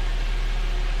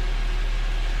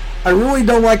 I really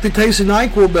don't like the taste of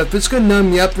NyQuil, but if it's going to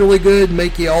numb you up really good and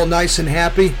make you all nice and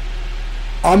happy,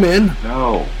 I'm in.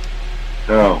 No.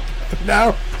 No?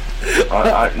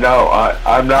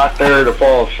 I'm not there to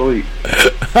fall asleep.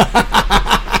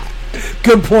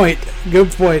 Good point.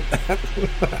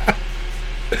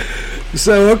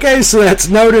 So that's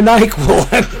no to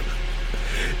NyQuil.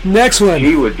 Next one.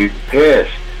 He would be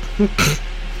pissed.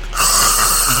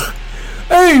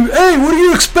 Hey, what do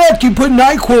you expect? You put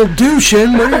NyQuil douche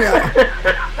in.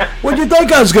 What do you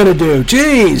think I was going to do?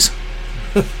 Jeez.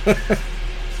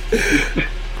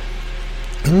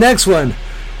 Next one.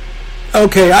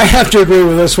 Okay, I have to agree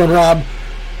with this one, Rob.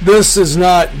 This is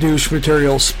not douche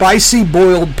material. Spicy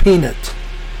boiled peanut.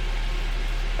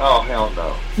 Oh, hell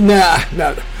no.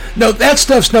 No, that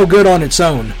stuff's no good on its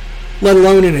own, let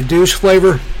alone in a douche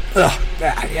flavor. Ugh,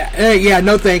 yeah,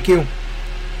 no thank you.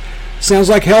 Sounds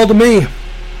like hell to me.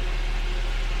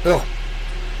 Ugh.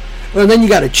 Well, then you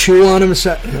got to chew on them.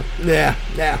 So, no.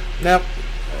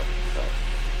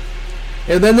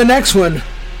 And then the next one,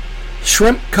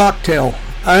 shrimp cocktail.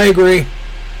 I agree.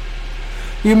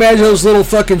 You imagine those little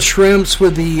fucking shrimps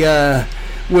with the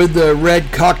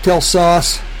red cocktail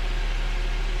sauce.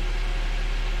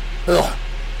 Ugh.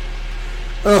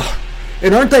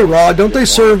 And aren't they raw? Don't they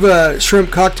serve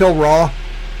shrimp cocktail raw?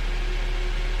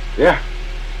 Yeah.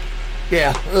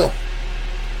 Yeah. Ugh.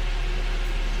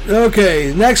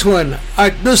 Okay, next one.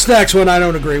 This next one I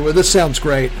don't agree with. This sounds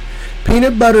great.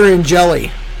 Peanut butter and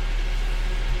jelly.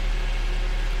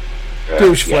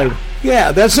 Douche flavor.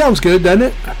 Yeah, that sounds good, doesn't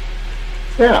it?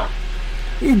 Yeah.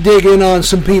 You dig in on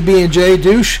some PB&J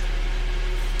douche?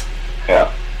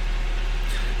 Yeah.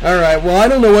 All right, well, I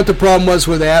don't know what the problem was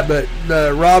with that, but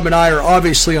Rob and I are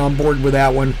obviously on board with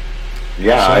that one.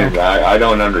 Yeah, so, I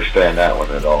don't understand that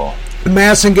one at all.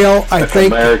 Massengale, I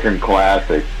think... American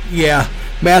classic. Yeah,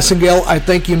 Massengale, I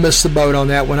think you missed the boat on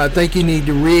that one. I think you need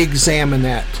to re-examine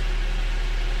that.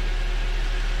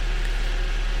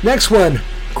 Next one,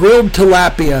 grilled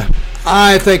tilapia.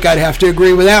 I think I'd have to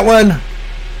agree with that one.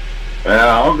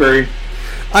 Yeah, I'll agree.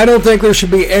 I don't think there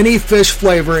should be any fish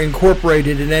flavor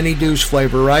incorporated in any douche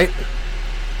flavor, right?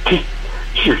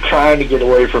 You're trying to get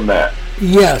away from that.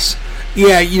 Yes.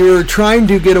 Yeah, you're trying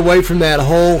to get away from that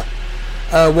whole,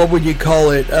 what would you call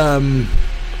it?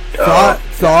 Thought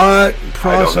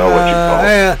process, I don't know what you call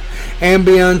it.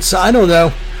 Ambience, I don't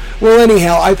know. Well,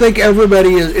 anyhow, I think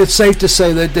everybody, it's safe to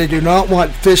say that they do not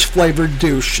want fish-flavored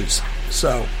douches.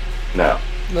 So. No.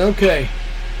 Okay.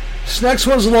 This next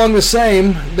one's along the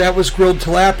same. That was grilled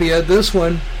tilapia. This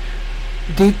one,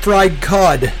 deep-fried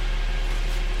cod.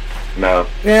 No.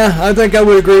 Yeah, I think I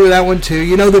would agree with that one too.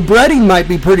 You know, the breading might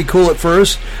be pretty cool at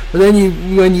first, but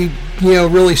then when you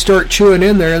really start chewing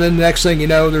in there, and then the next thing you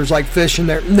know, there's like fish in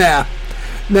there.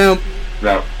 No.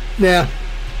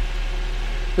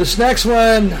 This next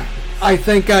one, I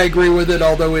think I agree with it,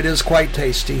 although it is quite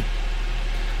tasty.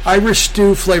 Irish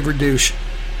stew flavored douche.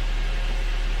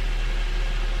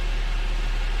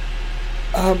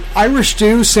 Irish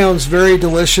stew sounds very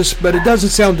delicious, but it doesn't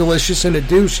sound delicious in a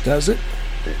douche, does it?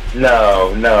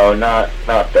 No, not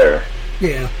there.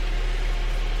 Yeah.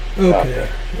 Okay.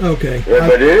 Yeah,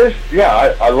 but it is.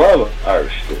 Yeah, I love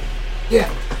Irish stew.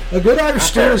 Yeah, a good Irish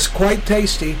stew is quite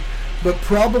tasty, but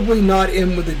probably not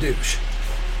in with a douche.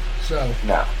 So.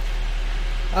 No.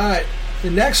 All right.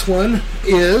 The next one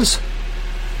is.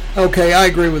 Okay, I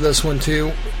agree with this one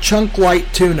too. Chunk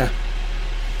light tuna.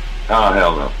 Oh,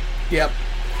 hell no.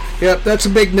 Yep, that's a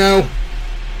big no.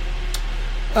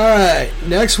 Alright,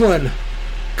 next one.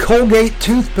 Colgate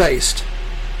toothpaste.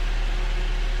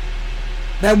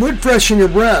 That would freshen your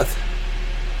breath.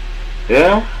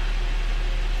 Yeah?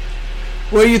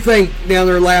 What do you think down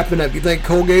there lapping up? You think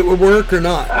Colgate would work or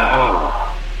not?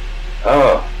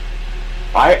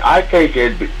 I think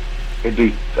it'd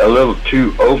be a little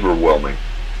too overwhelming.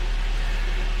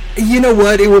 You know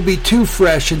what? It would be too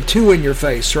fresh and too in your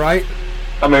face, right?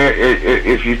 I mean,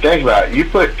 if you think about it, you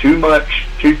put too much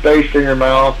toothpaste in your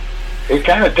mouth, it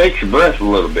kind of takes your breath a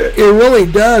little bit. It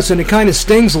really does, and it kind of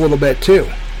stings a little bit, too.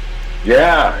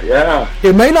 Yeah.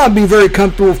 It may not be very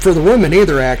comfortable for the women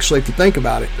either, actually, if you think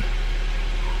about it.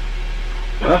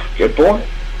 Well, good point.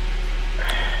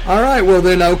 All right, well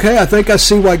then, okay, I think I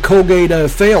see why Colgate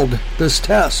failed this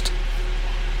test.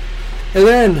 And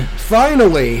then,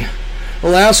 finally, the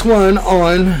last one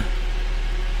on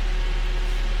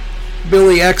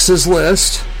Billy X's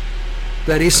list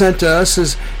that he sent to us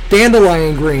is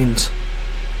dandelion greens.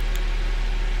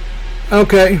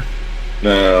 Okay.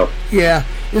 No. Yeah,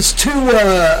 it's too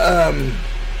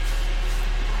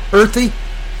earthy.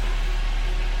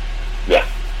 Yeah.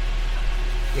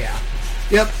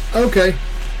 Yep. Okay.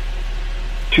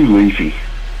 Too leafy.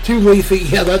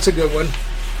 Yeah, that's a good one.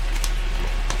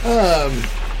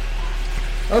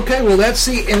 Okay, well that's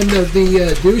the end of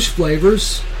the douche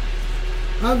flavors.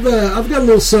 I've got a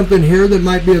little something here that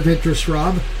might be of interest,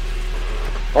 Rob.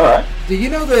 All right. Do you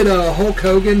know that Hulk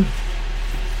Hogan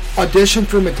auditioned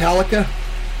for Metallica?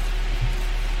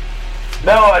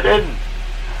 No, I didn't.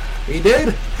 He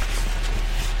did?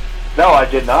 No, I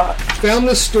did not. Found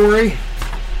this story,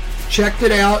 checked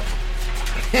it out,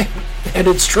 and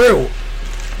it's true.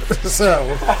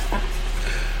 So,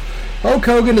 Hulk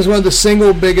Hogan is one of the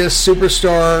single biggest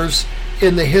superstars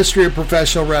in the history of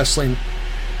professional wrestling.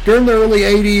 During the early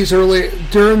 80s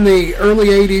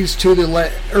to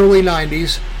the early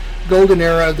 90s, golden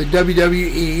era of the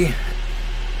WWE,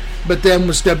 but then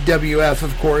was WWF,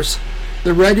 of course,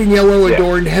 the red and yellow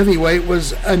adorned heavyweight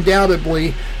was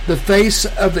undoubtedly the face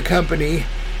of the company,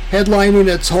 headlining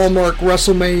its hallmark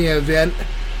WrestleMania event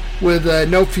with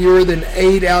no fewer than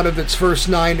 8 out of its first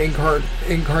 9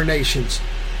 incarnations.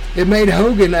 It made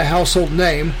Hogan a household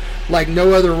name like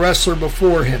no other wrestler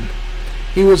before him.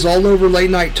 He was all over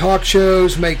late-night talk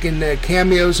shows, making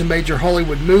cameos in major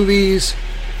Hollywood movies,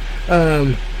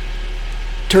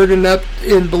 turning up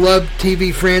in beloved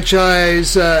TV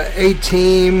franchise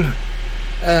A-Team,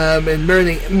 and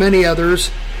many others.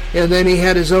 And then he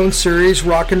had his own series,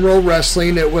 Rock and Roll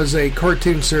Wrestling. It was a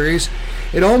cartoon series.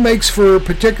 It all makes for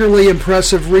particularly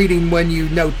impressive reading when you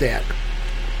note that.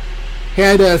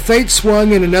 Had fate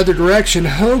swung in another direction,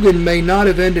 Hogan may not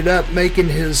have ended up making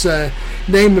his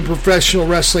name in professional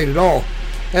wrestling at all.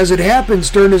 As it happens,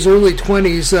 during his early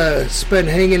 20s, spent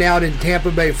hanging out in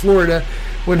Tampa Bay, Florida.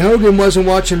 When Hogan wasn't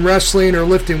watching wrestling or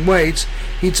lifting weights,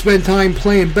 he'd spend time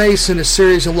playing bass in a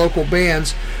series of local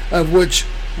bands, of which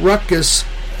Ruckus,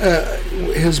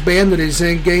 his band that he's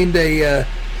in, gained a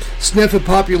sniff of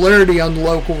popularity on the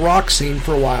local rock scene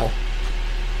for a while.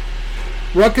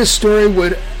 Ruckus' story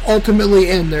would ultimately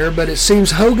end there, but it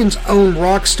seems Hogan's own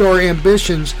rock star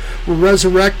ambitions were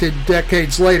resurrected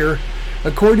decades later.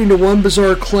 According to one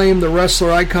bizarre claim the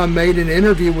wrestler icon made in an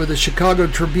interview with the Chicago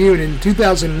Tribune in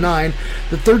 2009,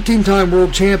 the 13-time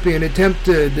world champion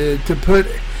attempted to put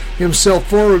himself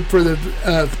forward for the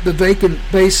vacant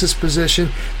bassist position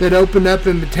that opened up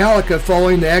in Metallica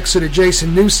following the exit of Jason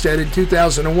Newsted in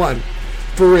 2001.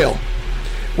 For real.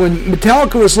 When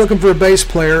Metallica was looking for a bass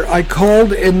player, I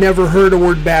called and never heard a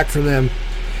word back from them.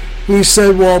 He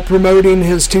said while promoting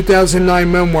his 2009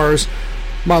 memoirs,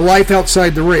 My Life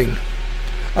Outside the Ring.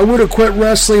 I would have quit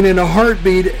wrestling in a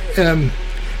heartbeat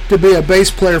to be a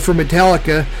bass player for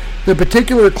Metallica. The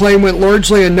particular claim went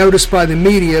largely unnoticed by the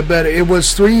media, but it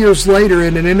was 3 years later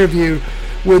in an interview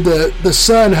with the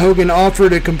Sun, Hogan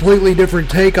offered a completely different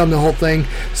take on the whole thing,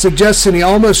 suggesting he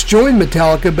almost joined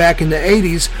Metallica back in the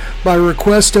 80s by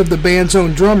request of the band's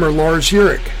own drummer, Lars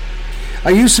Ulrich. I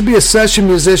used to be a session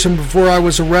musician before I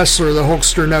was a wrestler, the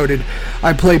Hulkster noted.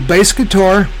 I played bass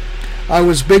guitar. I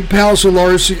was big pals with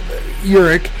Lars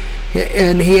Ulrich,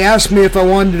 and he asked me if I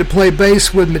wanted to play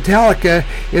bass with Metallica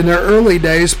in their early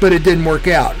days, but it didn't work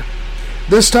out.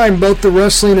 This time, both the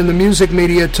wrestling and the music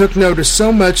media took notice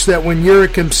so much that when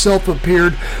Ulrich himself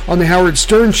appeared on the Howard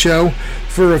Stern show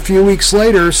for a few weeks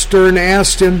later, Stern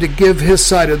asked him to give his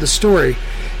side of the story.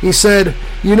 He said,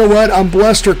 "You know what, I'm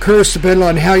blessed or cursed depending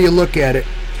on how you look at it.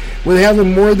 With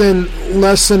having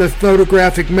less than a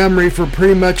photographic memory for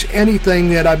pretty much anything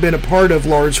that I've been a part of,"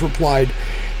 Lars replied.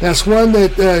 That's one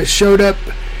that showed up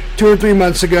 2 or 3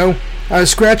 months ago. I was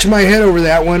scratching my head over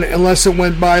that one unless it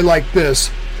went by like this.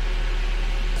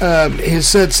 He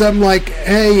said something like,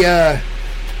 "Hey,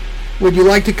 would you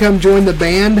like to come join the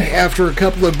band after a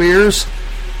couple of beers?"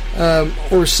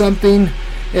 Or something.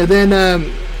 And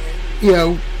then,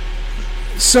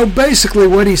 so basically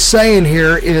what he's saying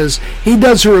here is he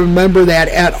doesn't remember that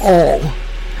at all.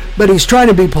 But he's trying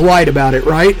to be polite about it,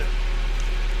 right?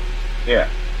 Yeah.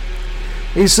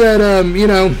 He said,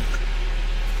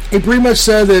 he pretty much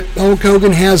said that Hulk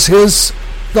Hogan has his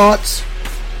thoughts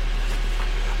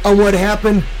on what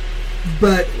happened,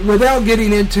 but without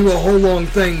getting into a whole long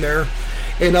thing there,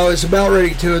 and I was about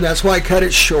ready to, and that's why I cut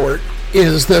it short,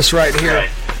 is this right here. Right.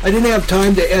 I didn't have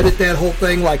time to edit that whole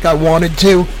thing like I wanted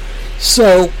to,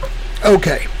 so,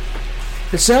 okay.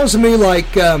 It sounds to me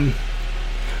like there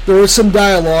was some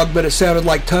dialogue, but it sounded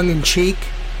like tongue-in-cheek.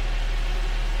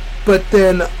 But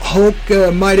then Hulk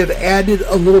might have added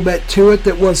a little bit to it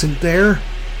that wasn't there.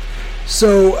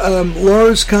 So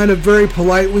Lars kind of very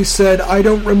politely said, "I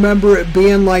don't remember it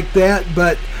being like that,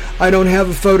 but I don't have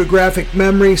a photographic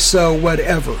memory, so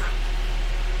whatever."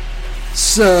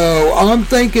 So I'm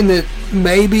thinking that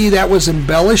maybe that was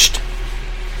embellished.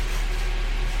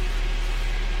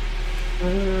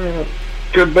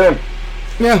 Could be.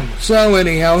 Yeah, so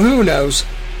anyhow, who knows?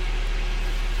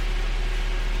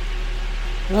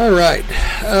 All right.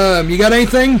 You got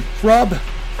anything, Rob?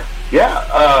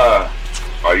 Yeah.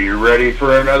 Are you ready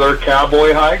for another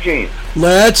cowboy hygiene?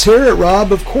 Let's hear it,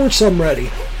 Rob. Of course I'm ready.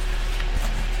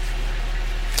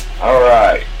 All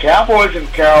right. Cowboys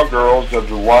and cowgirls of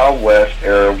the Wild West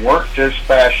era weren't just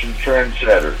fashion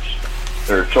trendsetters.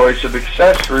 Their choice of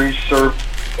accessories served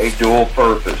a dual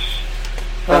purpose,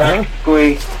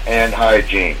 practically and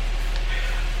hygiene.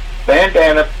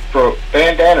 Bandana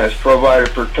Bandanas provided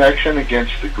protection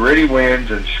against the gritty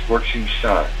winds and scorching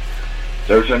sun.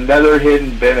 There's another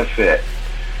hidden benefit.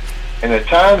 In a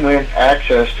time when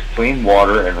access to clean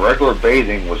water and regular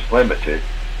bathing was limited,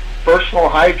 personal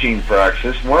hygiene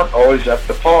practices weren't always up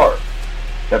to par.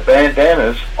 The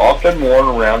bandanas, often worn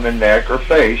around the neck or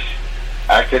face,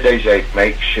 acted as a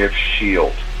makeshift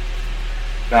shield.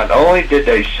 Not only did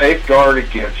they safeguard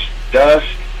against dust,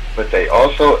 but they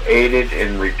also aided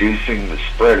in reducing the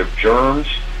spread of germs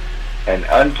and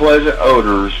unpleasant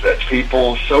odors that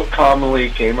people so commonly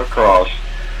came across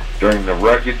during the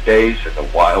rugged days of the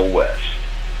Wild West.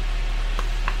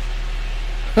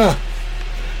 Huh.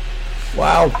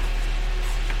 Wow.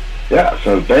 Yeah,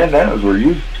 so bandanas were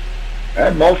used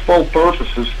at multiple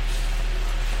purposes.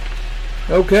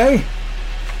 Okay.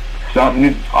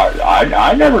 Something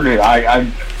I never knew.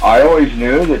 I always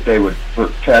knew that they would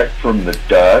protect from the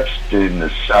dust and the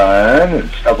sun and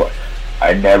stuff like that.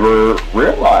 I never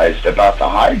realized about the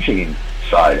hygiene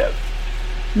side of it.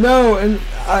 No, and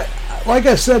like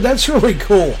I said, that's really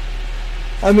cool.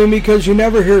 I mean, because you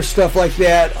never hear stuff like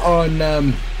that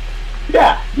on...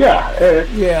 Yeah.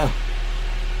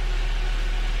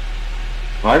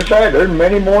 Like I said, there's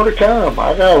many more to come.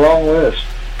 I got a long list.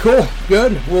 Cool,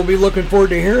 good. We'll be looking forward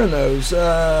to hearing those.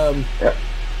 Yep.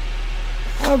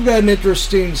 I've got an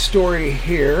interesting story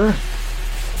here.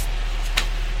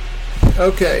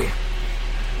 Okay.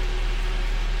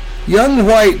 Young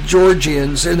white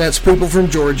Georgians, and that's people from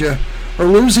Georgia, are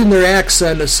losing their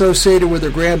accent associated with their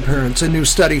grandparents, a new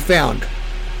study found.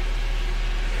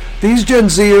 These Gen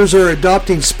Zers are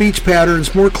adopting speech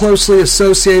patterns more closely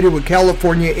associated with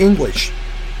California English.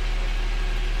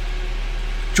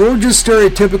 Georgia's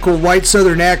stereotypical white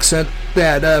Southern accent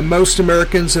that most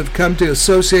Americans have come to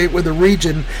associate with the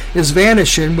region is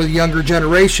vanishing, with younger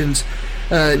generations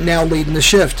now leading the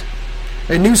shift.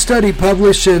 A new study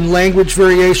published in Language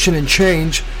Variation and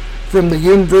Change from the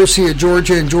University of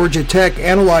Georgia and Georgia Tech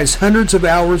analyzed hundreds of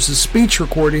hours of speech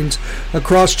recordings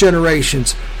across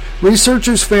generations.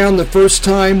 Researchers found the first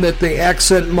time that the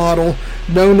accent model,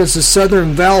 known as the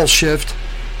Southern vowel shift,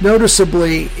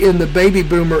 noticeably in the baby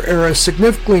boomer era,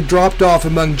 significantly dropped off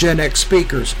among Gen X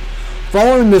speakers.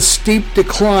 Following this steep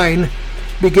decline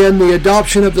began the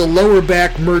adoption of the lower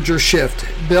back merger shift,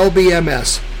 the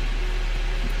LBMS,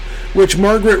 which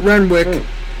Margaret Renwick,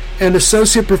 an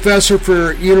associate professor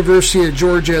for University of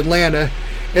Georgia, Atlanta,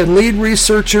 and lead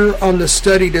researcher on the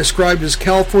study, described as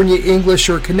California English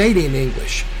or Canadian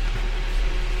English.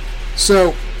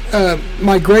 So,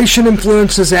 migration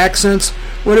influences accents.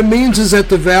 What it means is that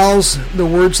the vowels, the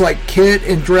words like kit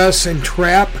and dress and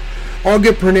trap, all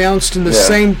get pronounced in the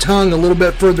same tongue a little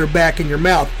bit further back in your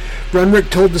mouth. Renwick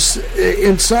told the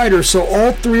Insider, so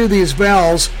all three of these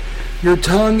vowels, your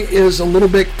tongue is a little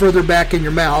bit further back in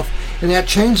your mouth, and that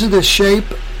changes the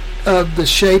shape of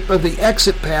the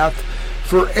exit path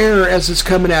for air as it's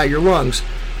coming out of your lungs.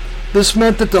 This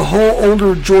meant that the whole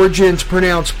older Georgians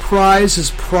pronounced prize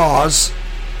as pros.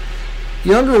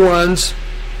 Younger ones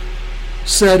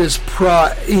said as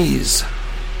praise.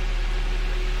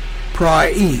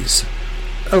 Praise.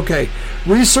 Okay.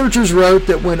 Researchers wrote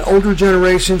that when older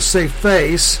generations say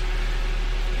face,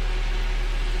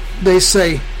 they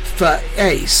say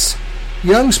face.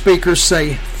 Young speakers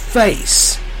say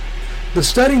face. The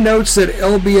study notes that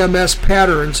LBMS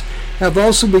patterns have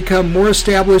also become more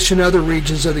established in other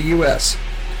regions of the U.S.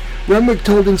 Renwick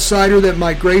told Insider that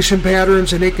migration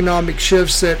patterns and economic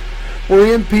shifts that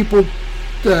orient people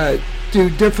do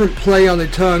different play on the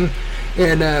tongue,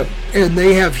 and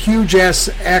they have huge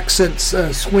accent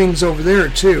swings over there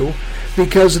too,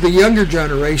 because of the younger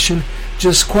generation,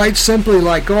 just quite simply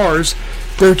like ours,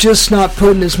 they're just not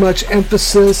putting as much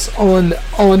emphasis on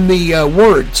the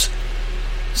words.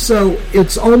 So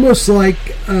it's almost like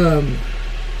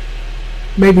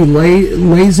maybe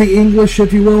lazy English,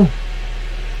 if you will.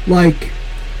 Like,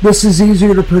 this is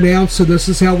easier to pronounce, so this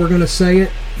is how we're going to say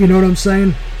it. You know what I'm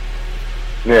saying?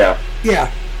 Yeah.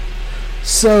 Yeah.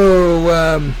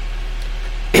 So,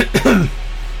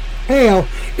 anyhow,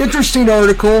 interesting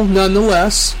article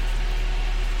nonetheless.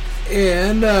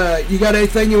 And you got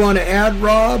anything you want to add,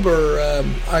 Rob? Or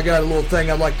I got a little thing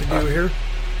I'd like to do here.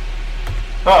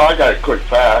 Oh, I got a quick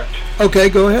fact. Okay,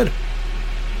 go ahead.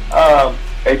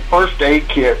 A first aid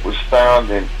kit was found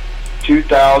in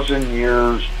 2,000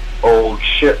 years old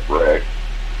shipwreck.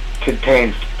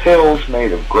 Contains pills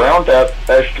made of ground up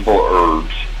vegetable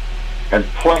herbs and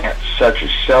plants such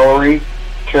as celery,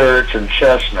 carrots, and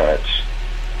chestnuts,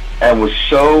 and was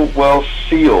so well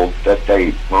sealed that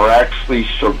they miraculously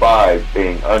survived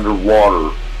being underwater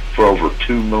for over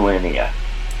 2 millennia.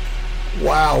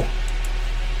 Wow.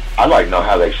 I'd like to know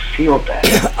how they sealed that.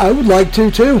 I would like to,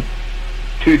 too.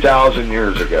 2,000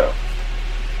 years ago.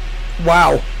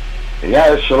 Wow.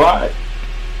 Yeah, it's alive.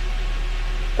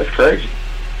 That's crazy.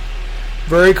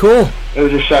 Very cool. It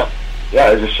was just something.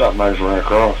 Yeah, it was just something I just ran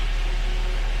across.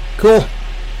 Cool.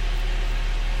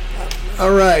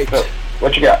 All right. So,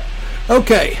 what you got?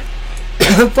 Okay.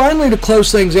 Finally, to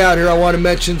close things out here, I want to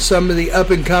mention some of the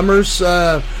up-and-comers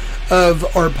of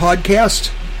our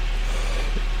podcast.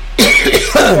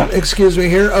 Excuse me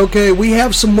here. Okay, we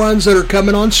have some ones that are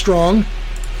coming on strong.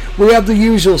 We have the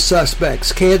usual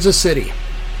suspects. Kansas City.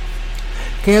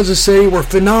 Kansas City, we're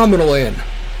phenomenal in.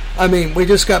 I mean, we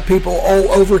just got people all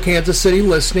over Kansas City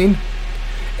listening,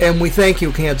 and we thank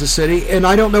you, Kansas City. And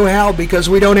I don't know how, because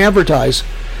we don't advertise.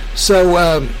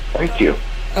 So, thank you.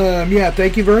 Yeah,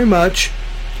 thank you very much.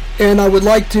 And I would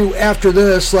like to, after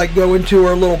this, go into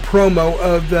our little promo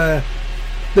of the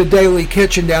Daily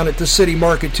Kitchen down at the City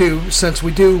Market, too, since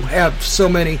we do have so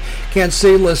many Kansas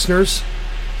City listeners.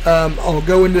 I'll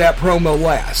go into that promo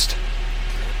last.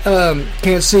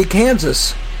 Kansas City,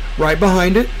 Kansas, right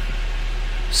behind it.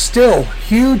 Still,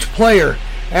 huge player,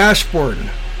 Ashburn,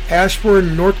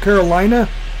 North Carolina.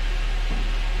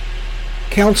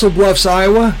 Council Bluffs,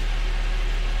 Iowa.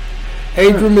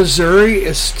 Adrian, Missouri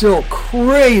is still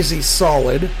crazy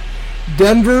solid.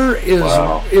 Denver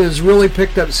is really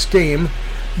picked up steam.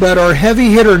 But our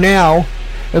heavy hitter now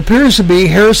appears to be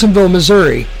Harrisonville,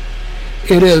 Missouri.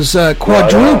 It is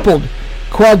quadrupled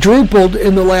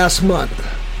in the last month.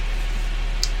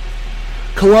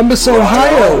 Columbus,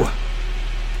 Ohio.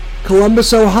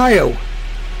 Columbus, Ohio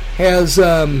has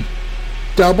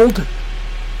doubled.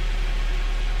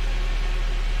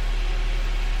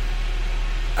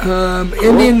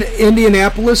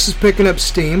 Indianapolis is picking up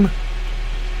steam.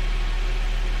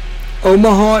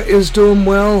 Omaha is doing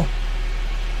well.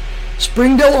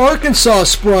 Springdale, Arkansas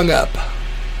sprung up.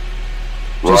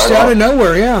 Just out of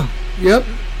nowhere, yeah. Yep.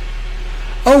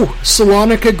 Oh,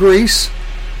 Salonika, Greece.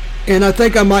 And I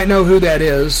think I might know who that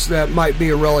is. That might be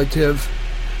a relative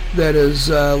that is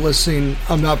listening.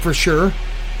 I'm not for sure.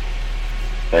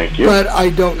 Thank you. But I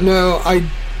don't know. I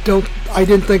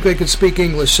didn't think they could speak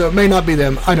English, so it may not be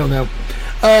them. I don't know.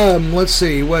 Let's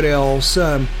see, what else?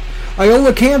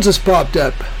 Iola, Kansas popped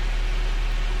up.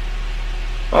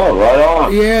 Oh, right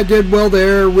on. Yeah, did well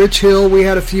there. Rich Hill, we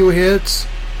had a few hits.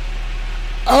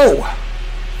 Oh!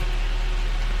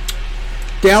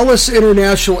 Dallas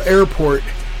International Airport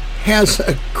has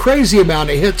a crazy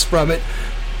amount of hits from it.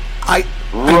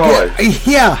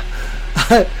 Yeah.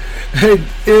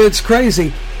 It's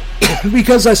crazy.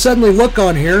 Because I suddenly look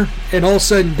on here, and all of a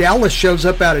sudden Dallas shows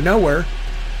up out of nowhere.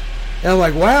 And I'm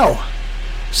like, wow.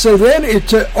 So then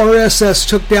RSS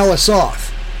took Dallas off.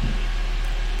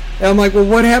 And I'm like, well,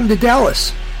 what happened to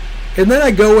Dallas? And then I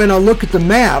go and I look at the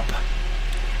map,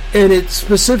 and it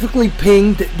specifically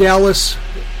pinged Dallas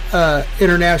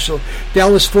International,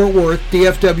 Dallas-Fort Worth,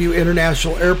 DFW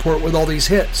International Airport with all these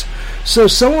hits. So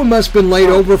someone must have been laid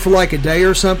over for like a day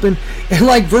or something,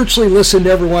 and virtually listened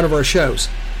to every one of our shows.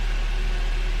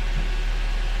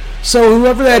 So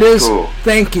whoever that is, cool.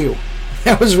 Thank you.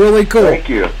 That was really cool. Thank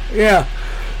you. Yeah.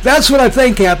 That's what I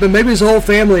think happened. Maybe his whole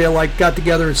family got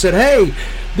together and said, hey,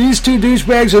 these two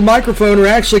douchebags with microphone are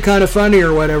actually kind of funny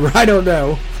or whatever. I don't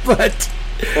know. But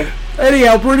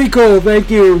anyhow, pretty cool.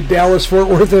 Thank you, Dallas-Fort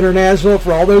Worth International,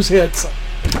 for all those hits.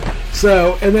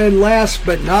 So, and then last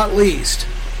but not least,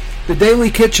 the Daily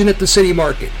Kitchen at the City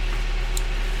Market.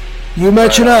 You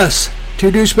mention us, Two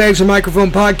Douchebags and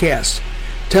Microphone Podcast.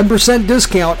 10%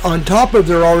 discount on top of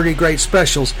their already great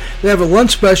specials. They have a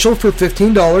lunch special for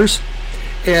 $15,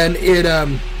 and it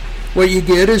what you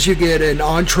get is you get an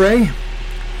entree,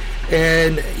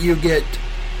 and you get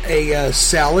a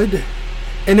salad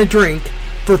and a drink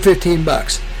for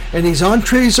 $15. And these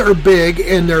entrees are big,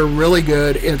 and they're really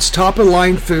good. It's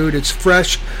top-of-the-line food. It's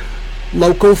fresh,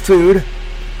 local food,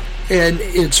 and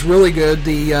it's really good.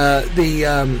 It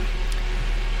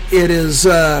is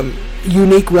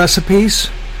unique recipes.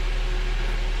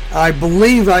 I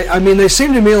believe, I mean, they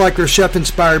seem to me like they're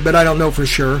chef-inspired, but I don't know for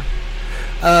sure.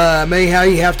 Anyhow,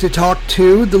 you have to talk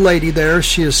to the lady there.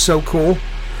 She is so cool.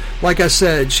 Like I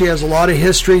said, she has a lot of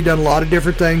history, done a lot of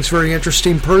different things, very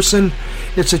interesting person.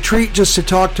 It's a treat just to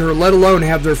talk to her, let alone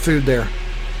have their food there.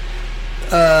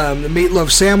 The meatloaf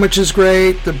sandwich is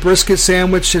great. The brisket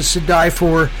sandwich is to die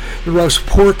for. The roast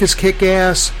pork is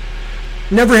kick-ass.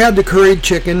 Never had the curried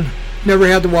chicken. Never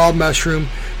had the wild mushroom.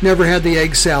 Never had the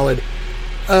egg salad.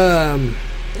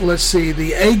 Let's see.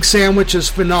 The egg sandwich is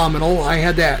phenomenal. I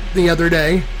had that the other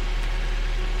day.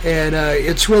 And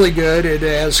it's really good. It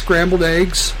has scrambled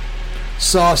eggs,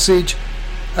 sausage,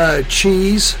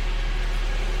 cheese,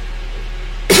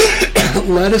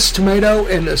 lettuce, tomato,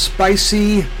 and a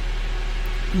spicy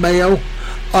mayo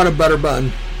on a butter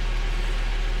bun.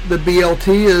 The BLT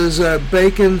is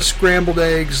bacon, scrambled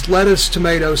eggs, lettuce,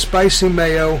 tomato, spicy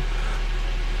mayo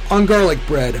on garlic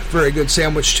bread. Very good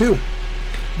sandwich too.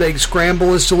 The egg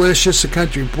scramble is delicious. The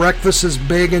country breakfast is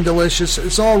big and delicious.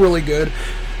 It's all really good.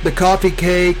 The coffee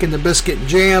cake and the biscuit and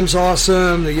jam's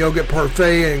awesome. The yogurt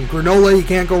parfait and granola you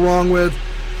can't go wrong with.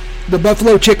 The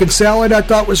buffalo chicken salad I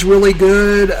thought was really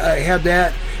good. I had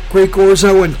that. Greek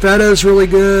orzo and feta is really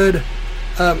good.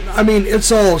 I mean,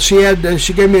 it's all. She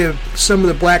gave me some of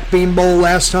the black bean bowl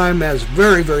last time. That's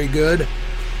very, very good.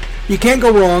 You can't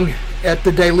go wrong at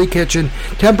the Daily Kitchen.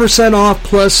 10% off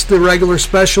plus the regular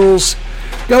specials.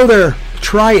 Go there.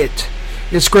 Try it.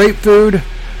 It's great food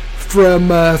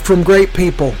from great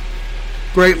people.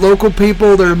 Great local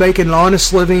people that are making an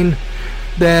honest living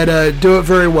that do it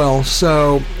very well.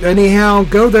 So anyhow,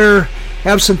 go there.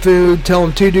 Have some food. Tell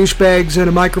them 2 douchebags and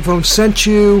a microphone sent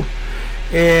you.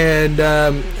 And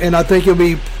I think you'll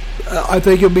be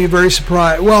very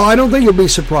surprised. Well, I don't think you'll be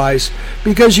surprised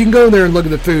because you can go there and look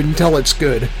at the food and tell it's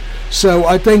good. So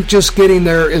I think just getting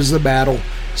there is the battle.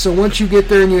 So once you get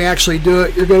there and you actually do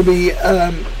it, you're going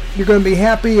to be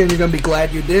happy and you're going to be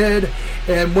glad you did.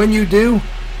 And when you do,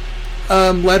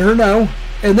 let her know,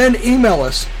 and then email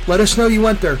us. Let us know you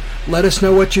went there. Let us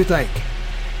know what you think.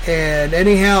 And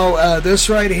anyhow, this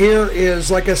right here is,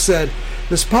 like I said.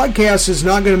 This podcast is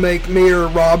not going to make me or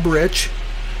Rob rich,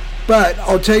 but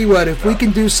I'll tell you what, if we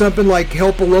can do something like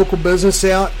help a local business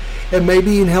out and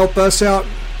maybe even help us out,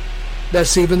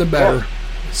 that's even the better.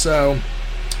 Yeah. So,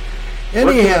 anyhow.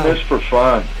 We're doing this for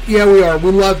fun. Yeah, we are.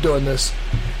 We love doing this.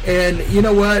 And you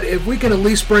know what? If we can at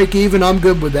least break even, I'm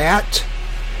good with that.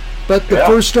 But the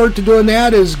first start to doing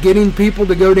that is getting people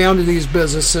to go down to these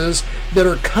businesses that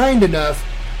are kind enough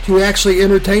to actually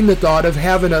entertain the thought of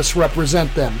having us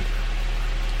represent them.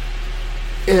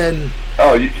 And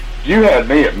you had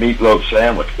me at meatloaf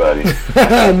sandwich, buddy.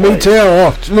 Me too.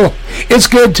 Oh, it's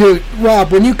good to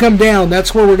Rob. When you come down,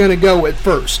 that's where we're going to go at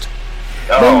first.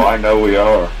 Oh, I know we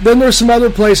are. Then there's some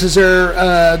other places there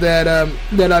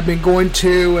that I've been going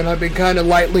to, and I've been kind of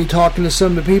lightly talking to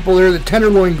some of the people there. The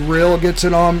Tenderloin Grill gets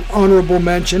an honorable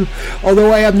mention,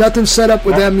 although I have nothing set up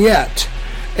with them yet,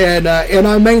 and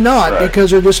I may not because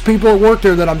they're just people at work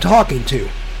there that I'm talking to.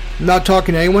 I'm not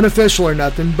talking to anyone official or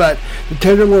nothing, but the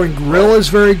Tenderloin Grill is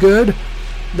very good.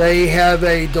 They have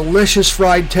a delicious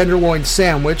fried tenderloin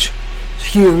sandwich. It's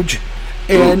huge.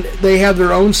 And they have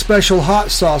their own special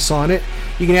hot sauce on it.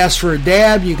 You can ask for a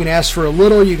dab, you can ask for a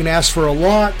little, you can ask for a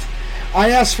lot. I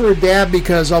ask for a dab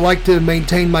because I like to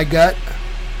maintain my gut.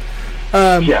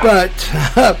 But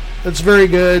it's very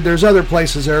good. There's other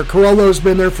places there. Carollo's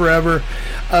been there forever.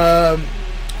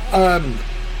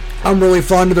 I'm really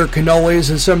fond of their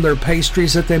cannolis and some of their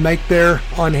pastries that they make there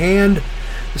on hand.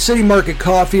 The City Market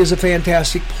Coffee is a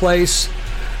fantastic place.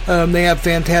 They have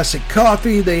fantastic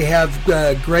coffee. They have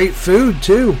great food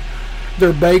too.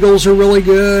 Their bagels are really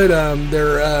good.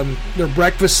 Their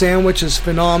breakfast sandwich is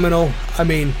phenomenal. I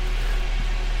mean,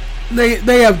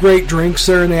 they have great drinks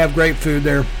there and they have great food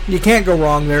there. You can't go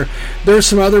wrong there. There's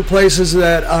some other places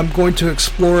that I'm going to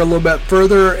explore a little bit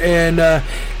further, and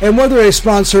whether they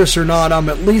sponsor us or not, I'm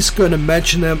at least going to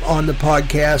mention them on the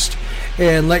podcast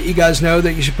and let you guys know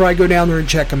that you should probably go down there and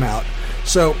check them out.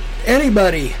 So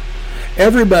everybody,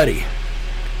 have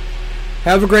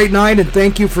a great night, and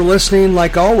thank you for listening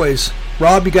like always.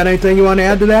 Rob, you got anything you want to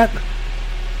add to that?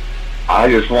 I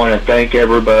just want to thank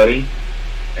everybody,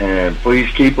 and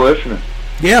please keep listening.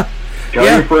 Yeah. Tell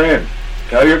your friends.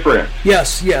 Tell your friends.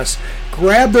 Yes.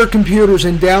 Grab their computers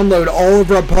and download all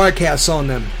of our podcasts on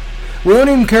them. We don't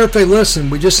even care if they listen.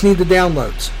 We just need the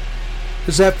downloads.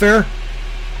 Is that fair?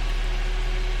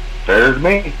 Fair to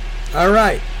me. All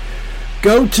right.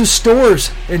 Go to stores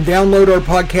and download our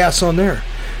podcasts on there.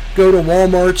 Go to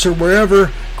Walmart's or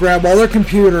wherever. Grab all their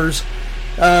computers.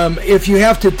 If you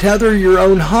have to tether your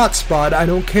own hotspot, I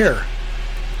don't care.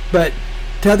 But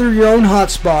tether your own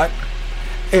hotspot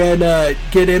and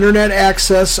get internet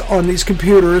access on these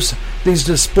computers, these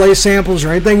display samples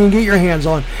or anything you can get your hands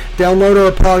on. Download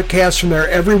our podcasts from there,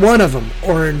 every one of them,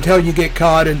 or until you get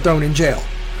caught and thrown in jail.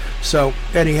 So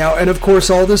anyhow, and of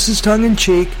course all this is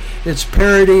tongue-in-cheek. It's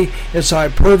parody. It's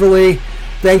hyperbole.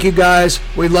 Thank you guys.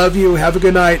 We love you. Have a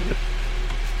good night.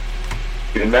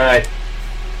 Good night.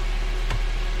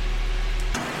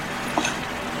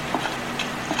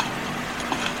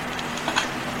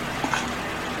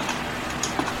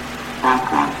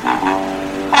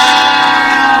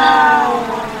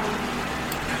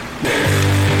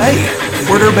 Hey,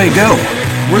 where'd everybody go?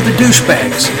 We're the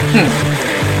douchebags.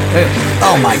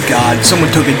 Oh my God,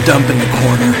 someone took a dump in the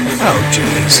corner. Oh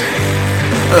jeez.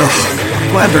 Ugh,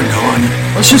 I'm glad they're gone.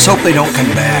 Let's just hope they don't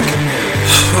come back.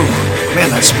 Whew,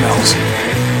 man, that smells.